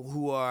people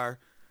who are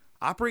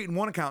operating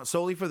one account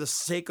solely for the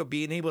sake of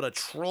being able to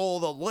troll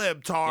the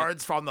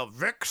libtards from the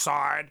Vic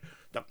side.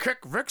 The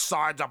kick Vic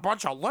side's a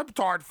bunch of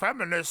libtard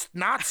feminist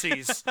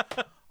Nazis.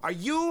 Are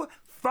you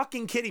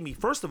fucking kidding me?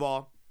 First of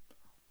all,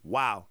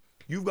 wow,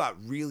 you've got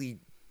really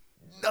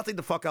nothing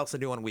the fuck else to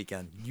do on a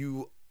weekend.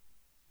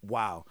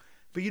 Wow.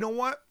 But you know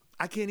what?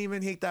 I can't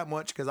even hate that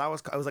much because I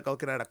was like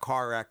looking at a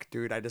car wreck,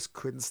 dude. I just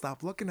couldn't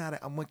stop looking at it.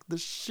 I'm like, the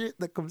shit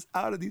that comes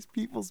out of these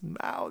people's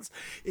mouths.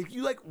 If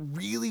you like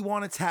really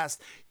want to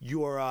test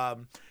your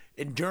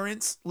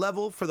endurance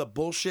level for the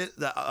bullshit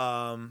that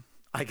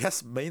I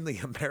guess mainly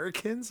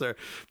Americans or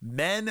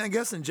men, I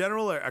guess in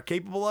general are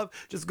capable of,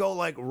 just go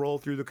like roll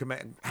through the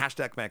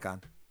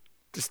 #MechCon.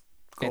 Just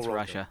go. It's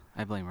Russia.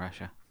 I blame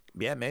Russia.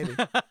 Yeah, maybe.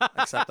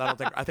 Except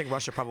I think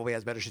Russia probably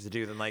has better shit to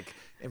do than like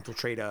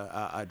infiltrate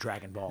a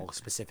Dragon Ball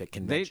specific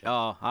convention.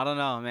 I don't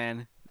know,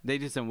 man. They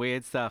do some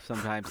weird stuff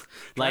sometimes.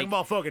 Dragon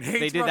Ball fucking hates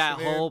They did Russia, that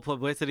man. whole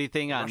publicity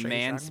thing on Russia hates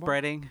Dragon Ball?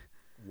 man-spreading.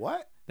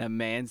 What? That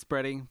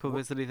man-spreading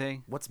publicity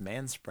thing. What's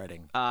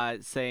man-spreading?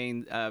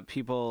 Saying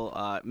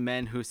people,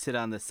 men who sit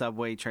on the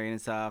subway train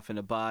and stuff in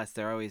a bus,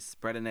 they're always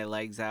spreading their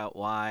legs out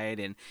wide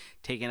and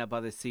taking up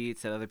other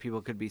seats that other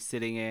people could be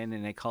sitting in,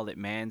 and they called it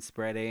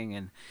man-spreading.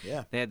 And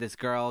they had this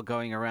girl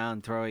going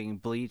around throwing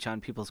bleach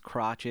on people's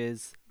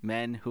crotches,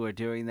 men who are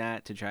doing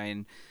that to try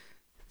and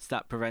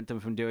prevent them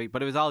from doing.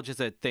 But it was all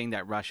just a thing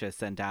that Russia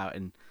sent out,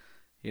 and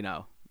you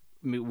know,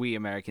 we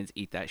Americans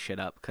eat that shit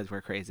up because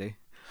we're crazy.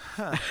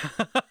 Huh.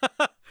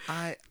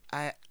 I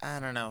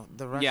don't know.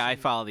 The Russian... Yeah, I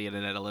follow the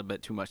internet a little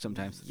bit too much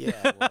sometimes.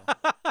 Yeah, well,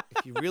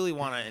 if you really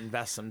want to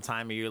invest some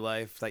time of your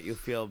life that you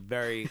feel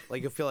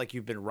you'll feel like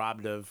you've been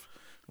robbed of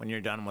when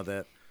you're done with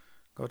it,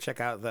 go check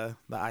out the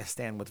I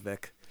Stand with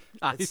Vic.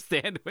 I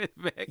Stand with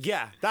Vic.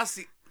 Yeah, that's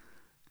the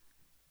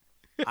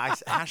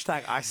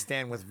hashtag I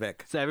Stand with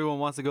Vic. So everyone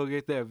wants to go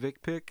get their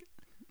Vic pic.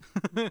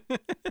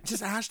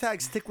 Just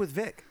hashtag stick with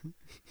Vic.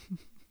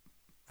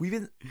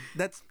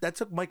 That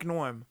took Mike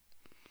Norm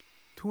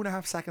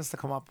 2.5 seconds to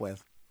come up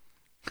with.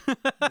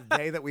 The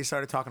day that we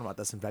started talking about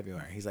this in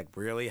February, he's like,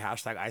 really?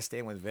 Hashtag I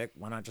Stand with Vic?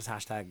 Why not just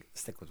hashtag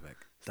stick with Vic?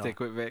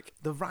 Stick with Vic.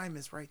 The rhyme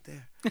is right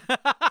there.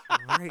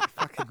 Right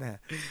fucking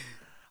there.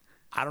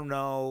 I don't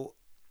know.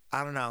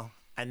 I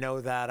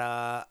know that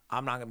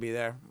I'm not going to be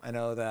there. I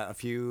know that a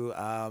few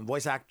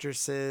voice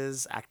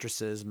actresses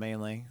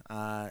mainly,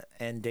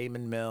 and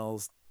Damon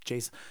Mills,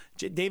 Jason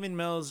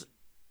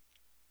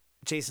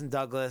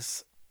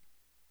Douglas,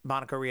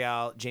 Monica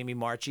Rial, Jamie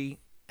Marchi,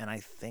 and I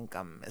think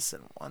I'm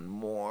missing one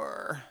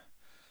more.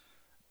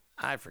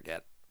 I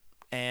forget.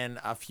 And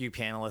a few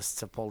panelists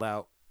have pulled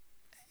out,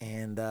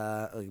 and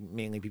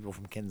mainly people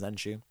from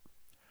Kinzenshu.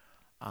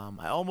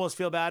 I almost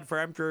feel bad for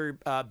Emperor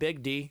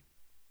Big D,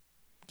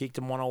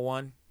 Geekdom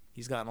 101.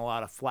 He's gotten a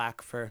lot of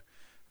flack for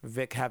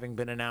Vic having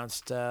been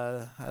announced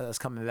as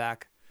coming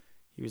back.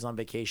 He was on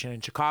vacation in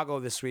Chicago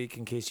this week,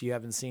 in case you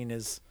haven't seen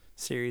his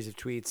series of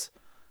tweets.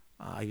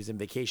 He was on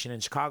vacation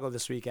in Chicago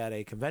this week at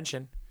a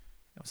convention.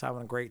 I was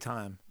having a great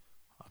time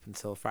up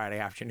until Friday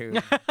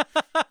afternoon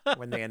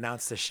when they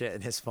announced the shit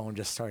and his phone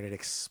just started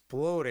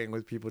exploding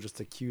with people just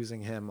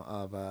accusing him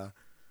of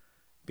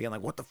being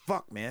like, what the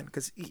fuck, man?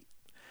 Because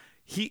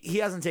he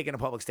hasn't taken a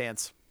public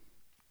stance.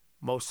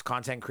 Most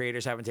content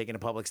creators haven't taken a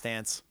public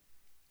stance.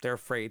 They're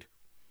afraid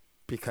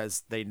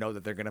because they know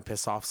that they're going to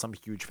piss off some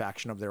huge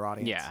faction of their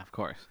audience. Yeah, of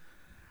course.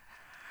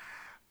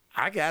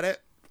 I get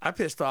it. I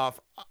pissed off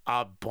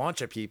a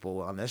bunch of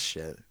people on this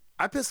shit.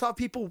 I piss off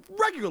people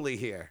regularly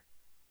here.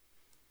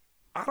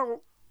 I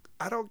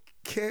don't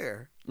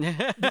care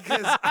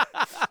because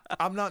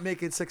I'm not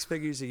making 6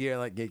 figures a year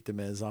like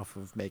Geekdom is off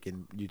of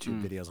making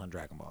YouTube videos on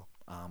Dragon Ball.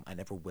 I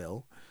never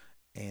will.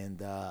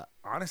 And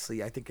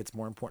honestly, I think it's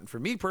more important for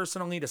me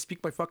personally to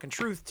speak my fucking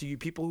truth to you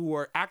people who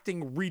are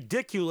acting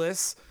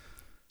ridiculous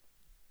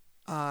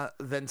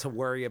than to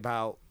worry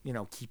about,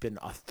 keeping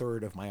a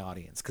third of my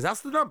audience. Because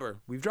that's the number.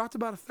 We've dropped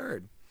about a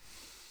third.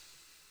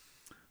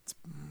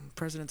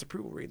 President's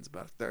approval rating's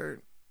about a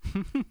third.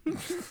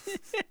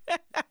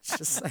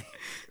 Just saying.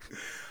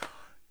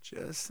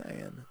 Just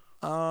saying.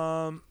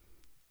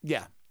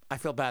 Yeah, I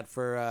feel bad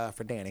for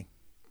Danny.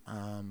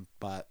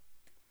 But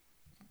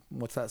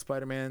what's that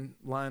Spider-Man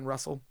line,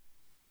 Russell?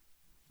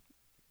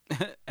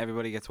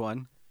 Everybody gets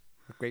one.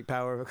 Great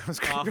power becomes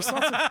great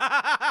responsibility.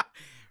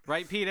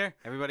 Right, Peter?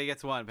 Everybody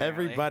gets one.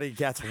 Apparently. Everybody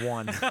gets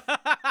one.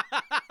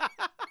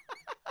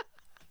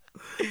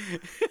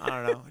 I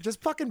don't know.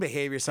 Just fucking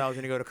behave yourselves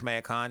when you go to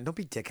ConMegaCon. Don't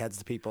be dickheads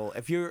to people.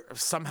 If you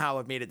somehow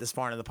have made it this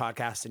far into the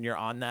podcast and you're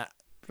on that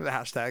the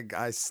hashtag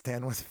I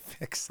stand with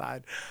Vic's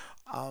side,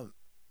 you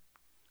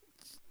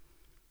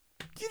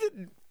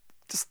didn't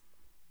just.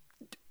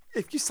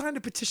 If you signed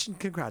a petition,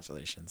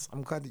 congratulations.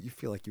 I'm glad that you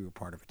feel like you were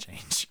part of a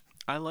change.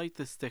 I like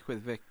the stick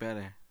with Vic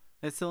better.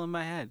 It's still in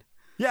my head.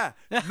 Yeah.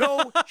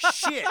 No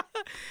shit.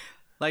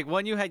 Like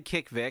one you had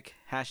kick Vic,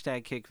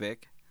 hashtag kick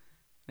Vic.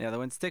 The other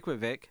one stick with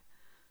Vic.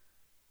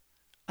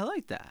 I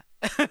like that.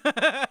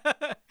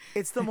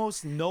 It's the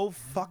most no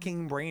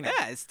fucking brainer.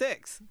 Yeah, it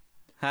sticks.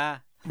 Huh?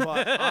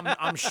 But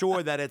I'm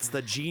sure that it's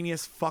the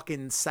genius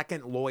fucking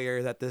second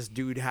lawyer that this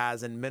dude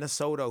has in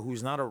Minnesota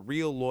who's not a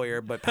real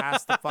lawyer but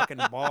passed the fucking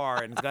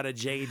bar and got a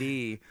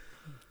JD.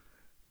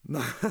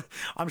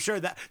 I'm sure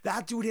that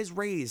dude has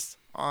raised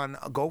on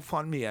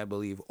GoFundMe, I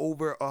believe,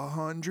 over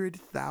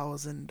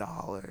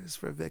 $100,000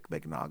 for Vic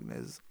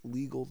Mignogna's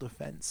legal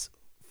defense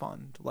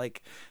fund.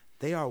 Like,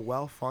 they are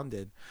well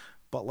funded.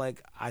 But,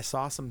 like, I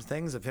saw some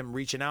things of him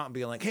reaching out and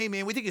being like, hey,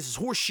 man, we think this is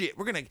horse shit.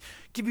 We're going to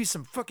give you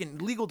some fucking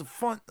legal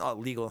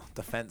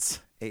defense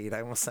aid.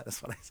 I almost said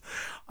this one.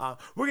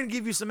 We're going to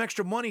give you some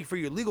extra money for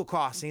your legal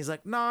costs. And he's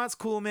like, nah, it's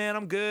cool, man.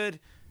 I'm good.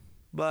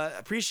 But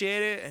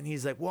appreciate it. And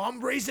he's like, well,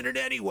 I'm raising it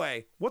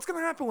anyway. What's going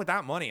to happen with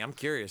that money? I'm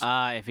curious.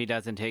 If he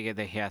doesn't take it,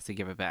 then he has to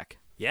give it back.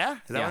 Yeah? Is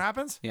that what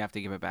happens? You have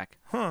to give it back.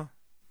 Huh.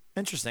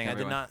 Interesting.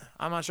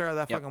 I'm not sure how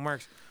that fucking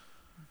works.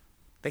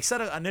 They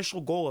set an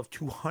initial goal of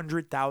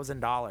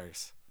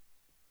 $200,000.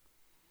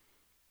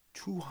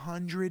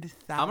 $200,000.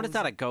 I'm gonna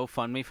start a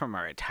GoFundMe for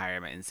my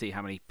retirement and see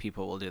how many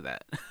people will do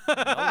that.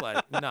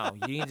 No,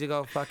 you need to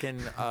go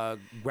fucking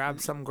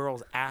grab some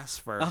girl's ass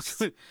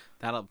first.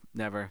 That'll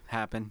never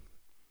happen.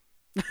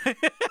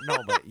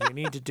 No, but you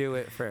need to do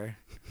it for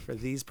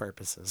these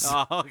purposes.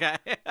 Oh, okay.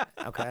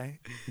 Okay?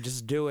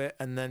 Just do it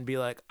and then be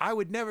like, I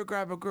would never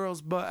grab a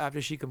girl's butt after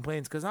she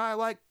complains because I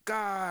like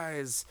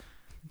guys.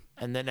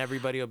 And then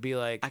everybody will be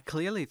like, I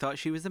clearly thought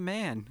she was a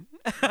man.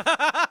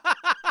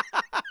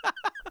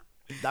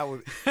 That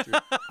would. Dude.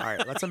 All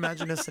right, let's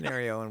imagine a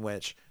scenario in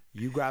which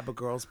you grab a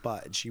girl's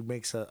butt and she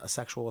makes a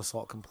sexual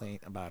assault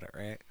complaint about it,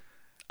 right?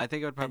 I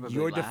think I would probably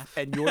laugh.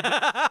 And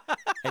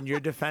your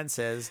defense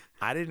is,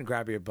 I didn't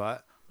grab your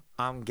butt.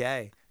 I'm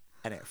gay.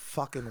 And it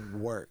fucking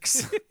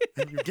works.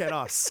 And you get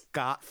off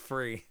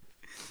scot-free.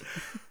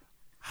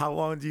 How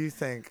long do you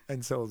think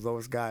until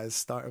those guys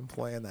start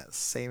employing that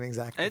same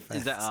exact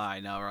defense? I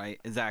know, right?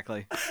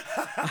 Exactly.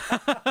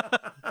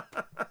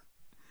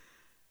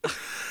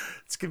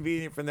 It's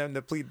convenient for them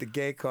to plead the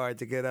gay card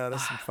to get out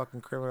of some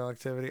fucking criminal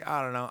activity.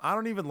 I don't know. I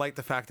don't even like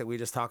the fact that we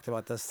just talked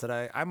about this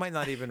today. I might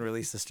not even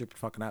release this stupid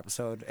fucking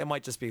episode. It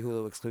might just be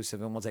Hulu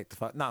exclusive, and we'll take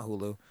the not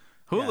Hulu.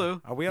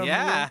 Hulu. Yeah. Are we on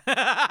Hulu?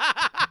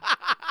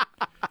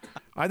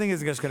 I think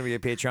it's just going to be a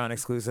Patreon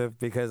exclusive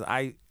because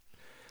I've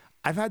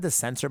had to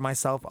censor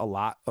myself a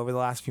lot over the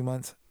last few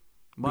months.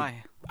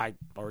 Why? I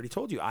already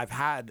told you. I've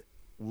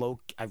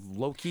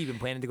low-key been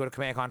planning to go to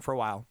ConMegaCon for a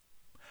while.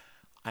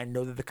 I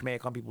know that the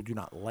ConMegaCon people do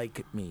not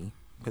like me.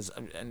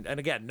 And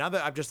again, now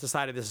that I've just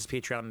decided this is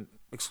Patreon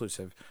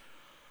exclusive,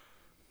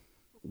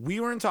 we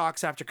were in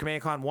talks after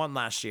ConMegaCon 1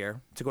 last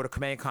year to go to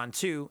ConMegaCon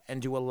 2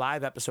 and do a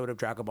live episode of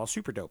Dragon Ball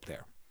Super Dope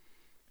there.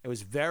 It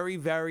was very,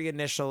 very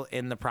initial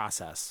in the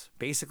process.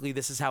 Basically,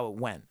 this is how it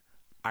went.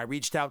 I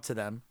reached out to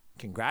them,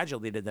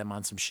 congratulated them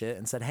on some shit,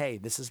 and said, hey,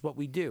 this is what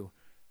we do.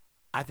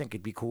 I think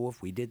it'd be cool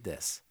if we did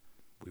this.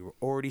 We were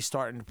already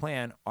starting to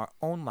plan our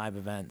own live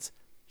events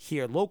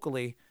here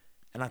locally,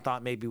 and I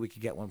thought maybe we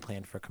could get one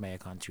planned for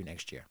ConMegaCon 2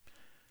 next year.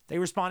 They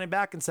responded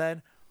back and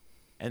said,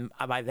 and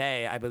by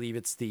they, I believe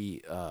it's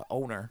the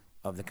owner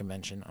of the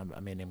convention,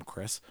 a man named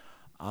Chris.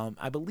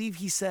 I believe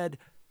he said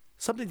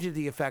something to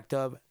the effect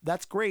of,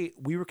 that's great.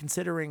 We were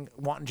considering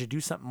wanting to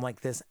do something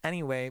like this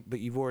anyway, but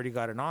you've already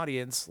got an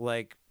audience.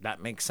 Like, that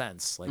makes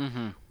sense. Like,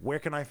 where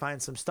can I find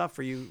some stuff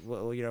for you,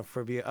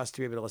 for us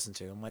to be able to listen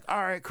to? I'm like,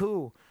 all right,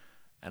 cool.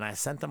 And I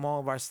sent them all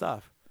of our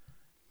stuff.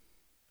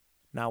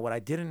 Now, what I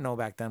didn't know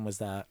back then was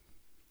that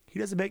he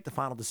doesn't make the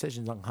final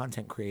decisions on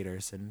content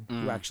creators and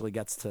who actually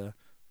gets to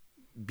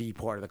be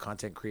part of the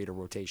content creator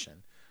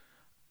rotation.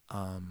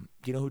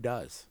 You know who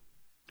does?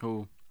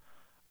 Who?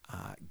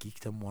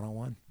 Geekdom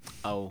 101.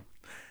 Oh.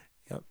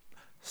 Yep.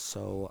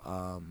 So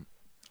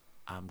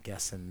I'm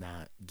guessing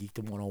that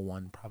Geekdom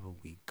 101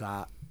 probably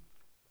got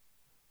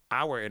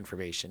our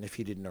information if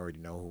he didn't already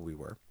know who we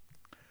were.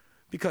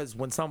 Because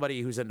when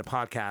somebody who's into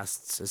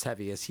podcasts as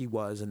heavy as he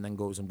was and then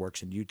goes and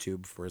works in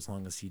YouTube for as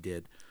long as he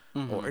did,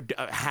 or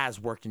has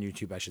worked in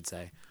YouTube, I should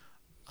say,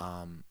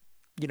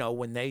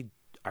 when they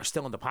are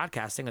still into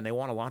podcasting and they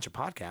want to launch a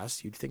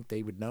podcast, you'd think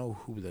they would know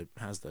who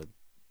has the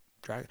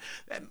Dragon.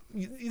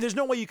 There's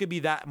no way you could be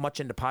that much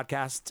into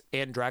podcasts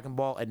and Dragon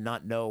Ball and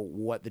not know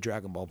what the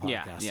Dragon Ball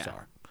podcasts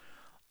are.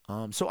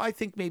 So I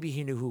think maybe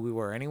he knew who we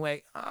were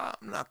anyway.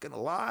 I'm not going to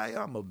lie.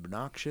 I'm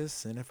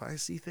obnoxious. And if I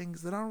see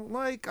things that I don't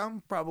like,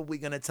 I'm probably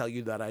going to tell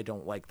you that I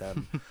don't like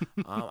them.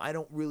 I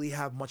don't really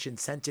have much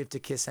incentive to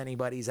kiss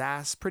anybody's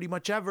ass pretty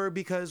much ever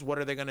because what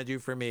are they going to do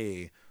for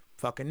me?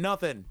 Fucking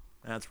nothing.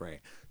 That's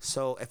right.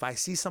 So if I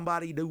see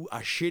somebody do a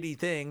shitty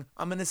thing,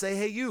 I'm going to say,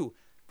 hey, you,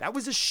 that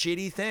was a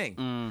shitty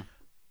thing.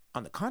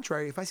 On the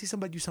contrary, if I see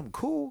somebody do something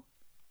cool,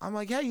 I'm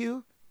like, hey,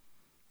 you,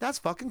 that's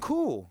fucking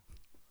cool.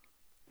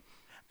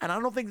 And I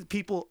don't think that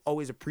people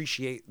always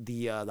appreciate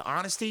the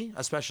honesty,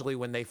 especially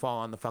when they fall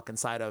on the fucking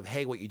side of,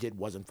 hey, what you did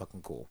wasn't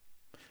fucking cool.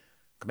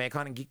 Command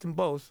Con and Geekdom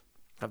both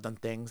have done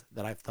things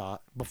that I've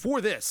thought,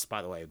 before this,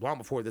 by the way, long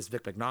before this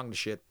Vic Mignogna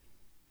shit,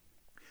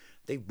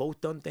 they've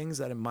both done things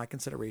that in my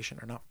consideration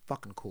are not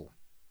fucking cool.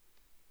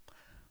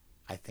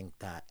 I think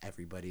that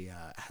everybody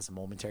has a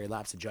momentary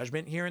lapse of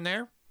judgment here and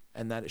there,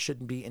 and that it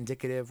shouldn't be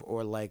indicative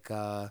or like,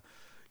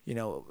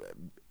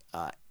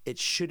 it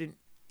shouldn't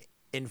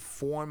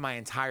inform my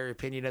entire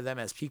opinion of them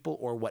as people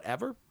or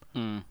whatever.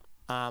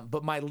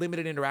 But my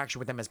limited interaction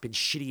with them has been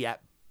shitty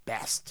at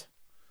best.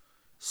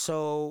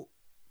 So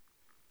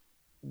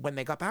when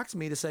they got back to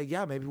me to say,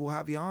 yeah, maybe we'll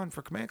have you on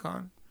for Command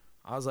Con,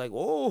 I was like,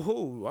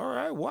 oh, all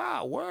right,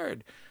 wow,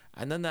 word.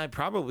 And then I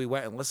probably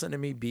went and listened to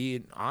me be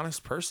an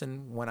honest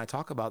person when I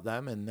talk about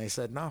them, and they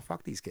said, no,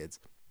 fuck these kids.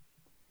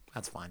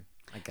 That's fine.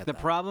 I get that. The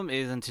problem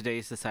is in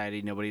today's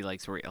society, nobody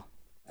likes real.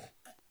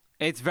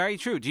 It's very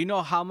true. Do you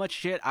know how much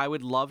shit I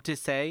would love to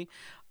say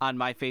on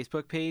my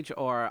Facebook page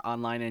or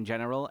online in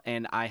general,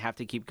 and I have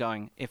to keep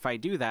going? If I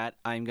do that,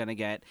 I'm going to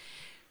get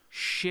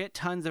shit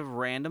tons of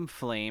random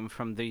flame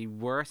from the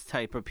worst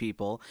type of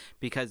people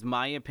because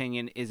my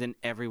opinion isn't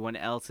everyone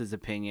else's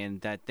opinion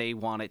that they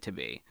want it to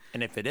be.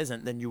 And if it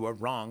isn't, then you are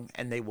wrong,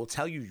 and they will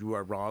tell you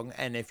are wrong.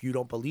 And if you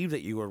don't believe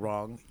that you are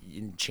wrong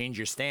and change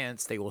your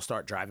stance, they will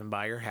start driving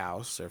by your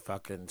house or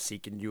fucking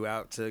seeking you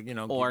out to,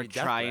 or give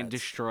you try death and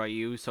threats. destroy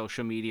you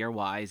social media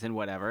wise and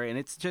whatever. And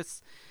it's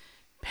just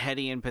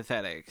petty and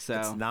pathetic. So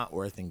It's not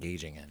worth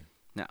engaging in.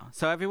 no.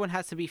 So everyone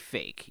has to be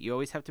fake. You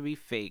always have to be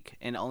fake,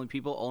 and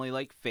people only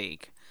like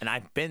fake. And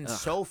I've been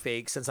so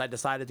fake since I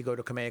decided to go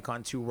to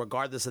CommandCon 2,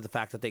 regardless of the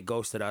fact that they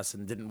ghosted us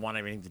and didn't want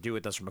anything to do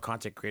with us from a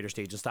content creator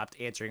stage and stopped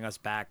answering us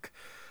back,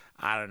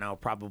 I don't know,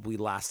 probably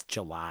last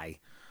July.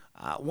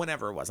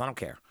 Whenever it was. I don't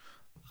care.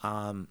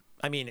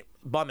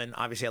 Bumming,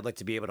 obviously I'd like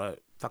to be able to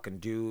fucking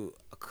do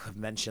a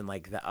convention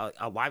like that.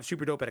 A live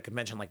Super Dope at a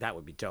convention like that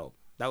would be dope.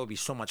 That would be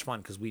so much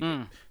fun because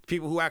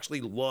people who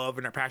actually love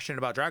and are passionate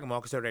about Dragon Ball,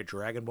 because they're at a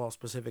Dragon Ball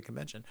specific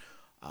convention,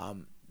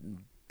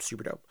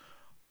 super dope.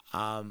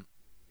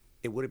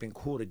 It would have been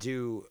cool to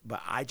do,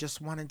 but I just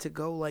wanted to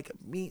go like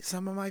meet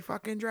some of my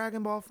fucking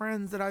Dragon Ball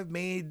friends that I've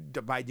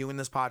made by doing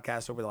this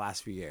podcast over the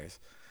last few years.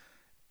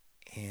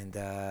 And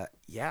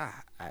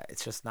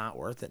it's just not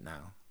worth it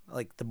now.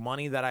 Like the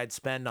money that I'd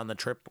spend on the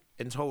trip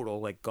in total,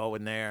 like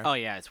going there. Oh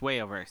yeah, it's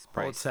way over its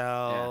price.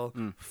 Hotel,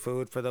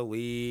 food for the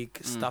week,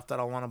 stuff that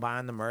I want to buy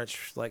on the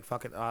merch, like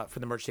fucking for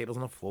the merch tables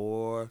on the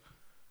floor.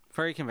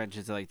 Furry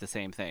conventions are like the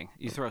same thing.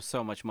 You throw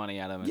so much money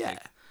at them. Yeah.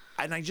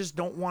 And I just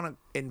don't want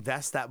to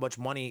invest that much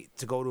money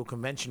to go to a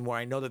convention where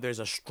I know that there's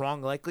a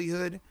strong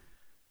likelihood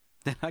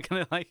they're not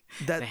gonna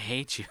they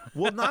hate you.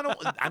 Well,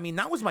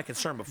 that was my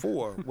concern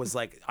before, was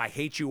like, I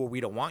hate you or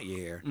we don't want you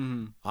here.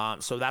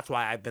 So that's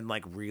why I've been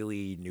like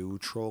really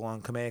neutral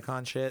on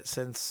CommandCon shit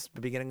since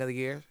the beginning of the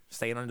year,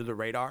 staying under the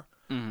radar.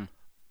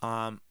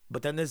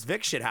 But then this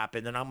Vic shit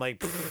happened, and I'm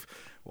like,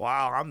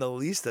 wow, I'm the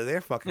least of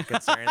their fucking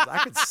concerns.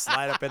 I could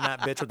slide up in that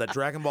bitch with a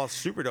Dragon Ball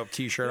Super Dope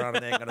t-shirt on,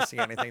 and they ain't gonna see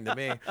anything to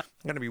me. I'm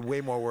gonna be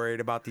way more worried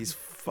about these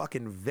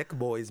fucking Vic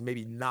boys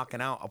maybe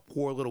knocking out a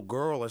poor little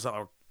girl or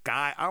something.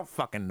 Guy, I don't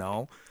fucking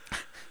know.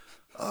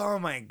 Oh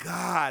my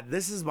god,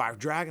 this is my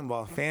Dragon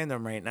Ball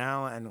fandom right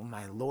now, and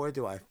my lord,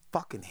 do I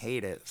fucking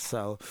hate it.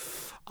 So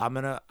I'm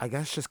gonna, I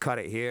guess, just cut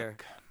it here.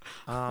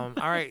 All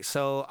right,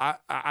 so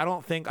I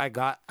don't think I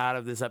got out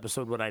of this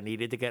episode what I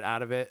needed to get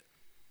out of it,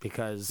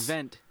 because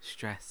vent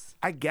stress.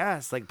 I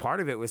guess like part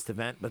of it was to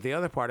vent, but the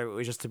other part of it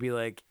was just to be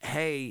like,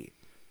 hey,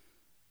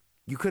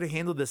 you could have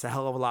handled this a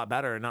hell of a lot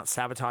better and not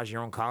sabotage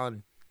your own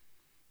con.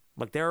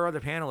 Like, there are other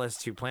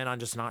panelists who plan on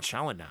just not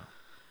showing now.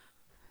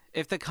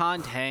 If the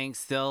con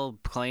tanks, they'll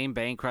claim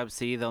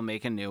bankruptcy. They'll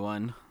make a new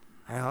one.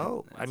 I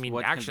hope. That's I mean,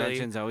 what actually,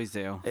 conventions always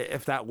do.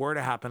 If that were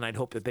to happen, I'd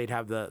hope that they'd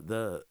have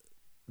the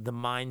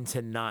mind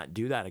to not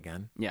do that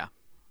again. Yeah.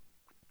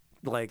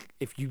 Like,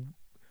 if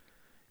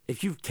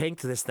you've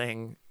tanked this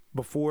thing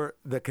before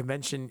the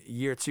convention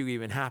year 2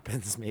 even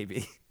happens,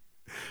 maybe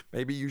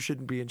Maybe you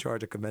shouldn't be in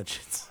charge of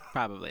conventions.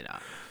 Probably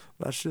not.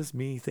 That's just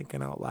me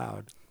thinking out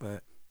loud.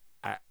 But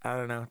I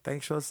don't know.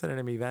 Thanks for listening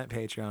to me vent,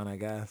 Patreon, I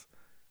guess.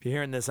 If you're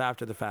hearing this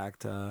after the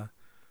fact,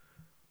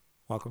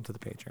 welcome to the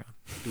Patreon.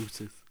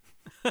 Deuces.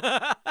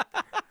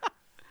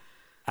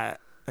 I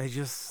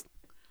just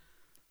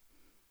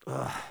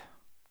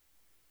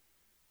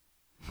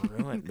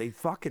ruin. They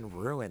fucking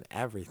ruin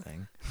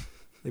everything.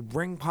 They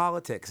bring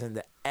politics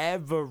into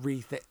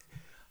everything.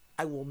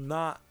 I will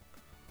not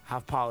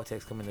have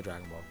politics come into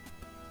Dragon Ball.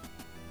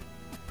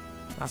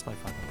 That's my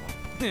fucking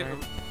point.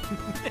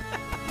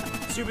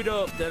 Right? Super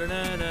dope.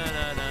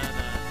 Da-da-na-na-na-na.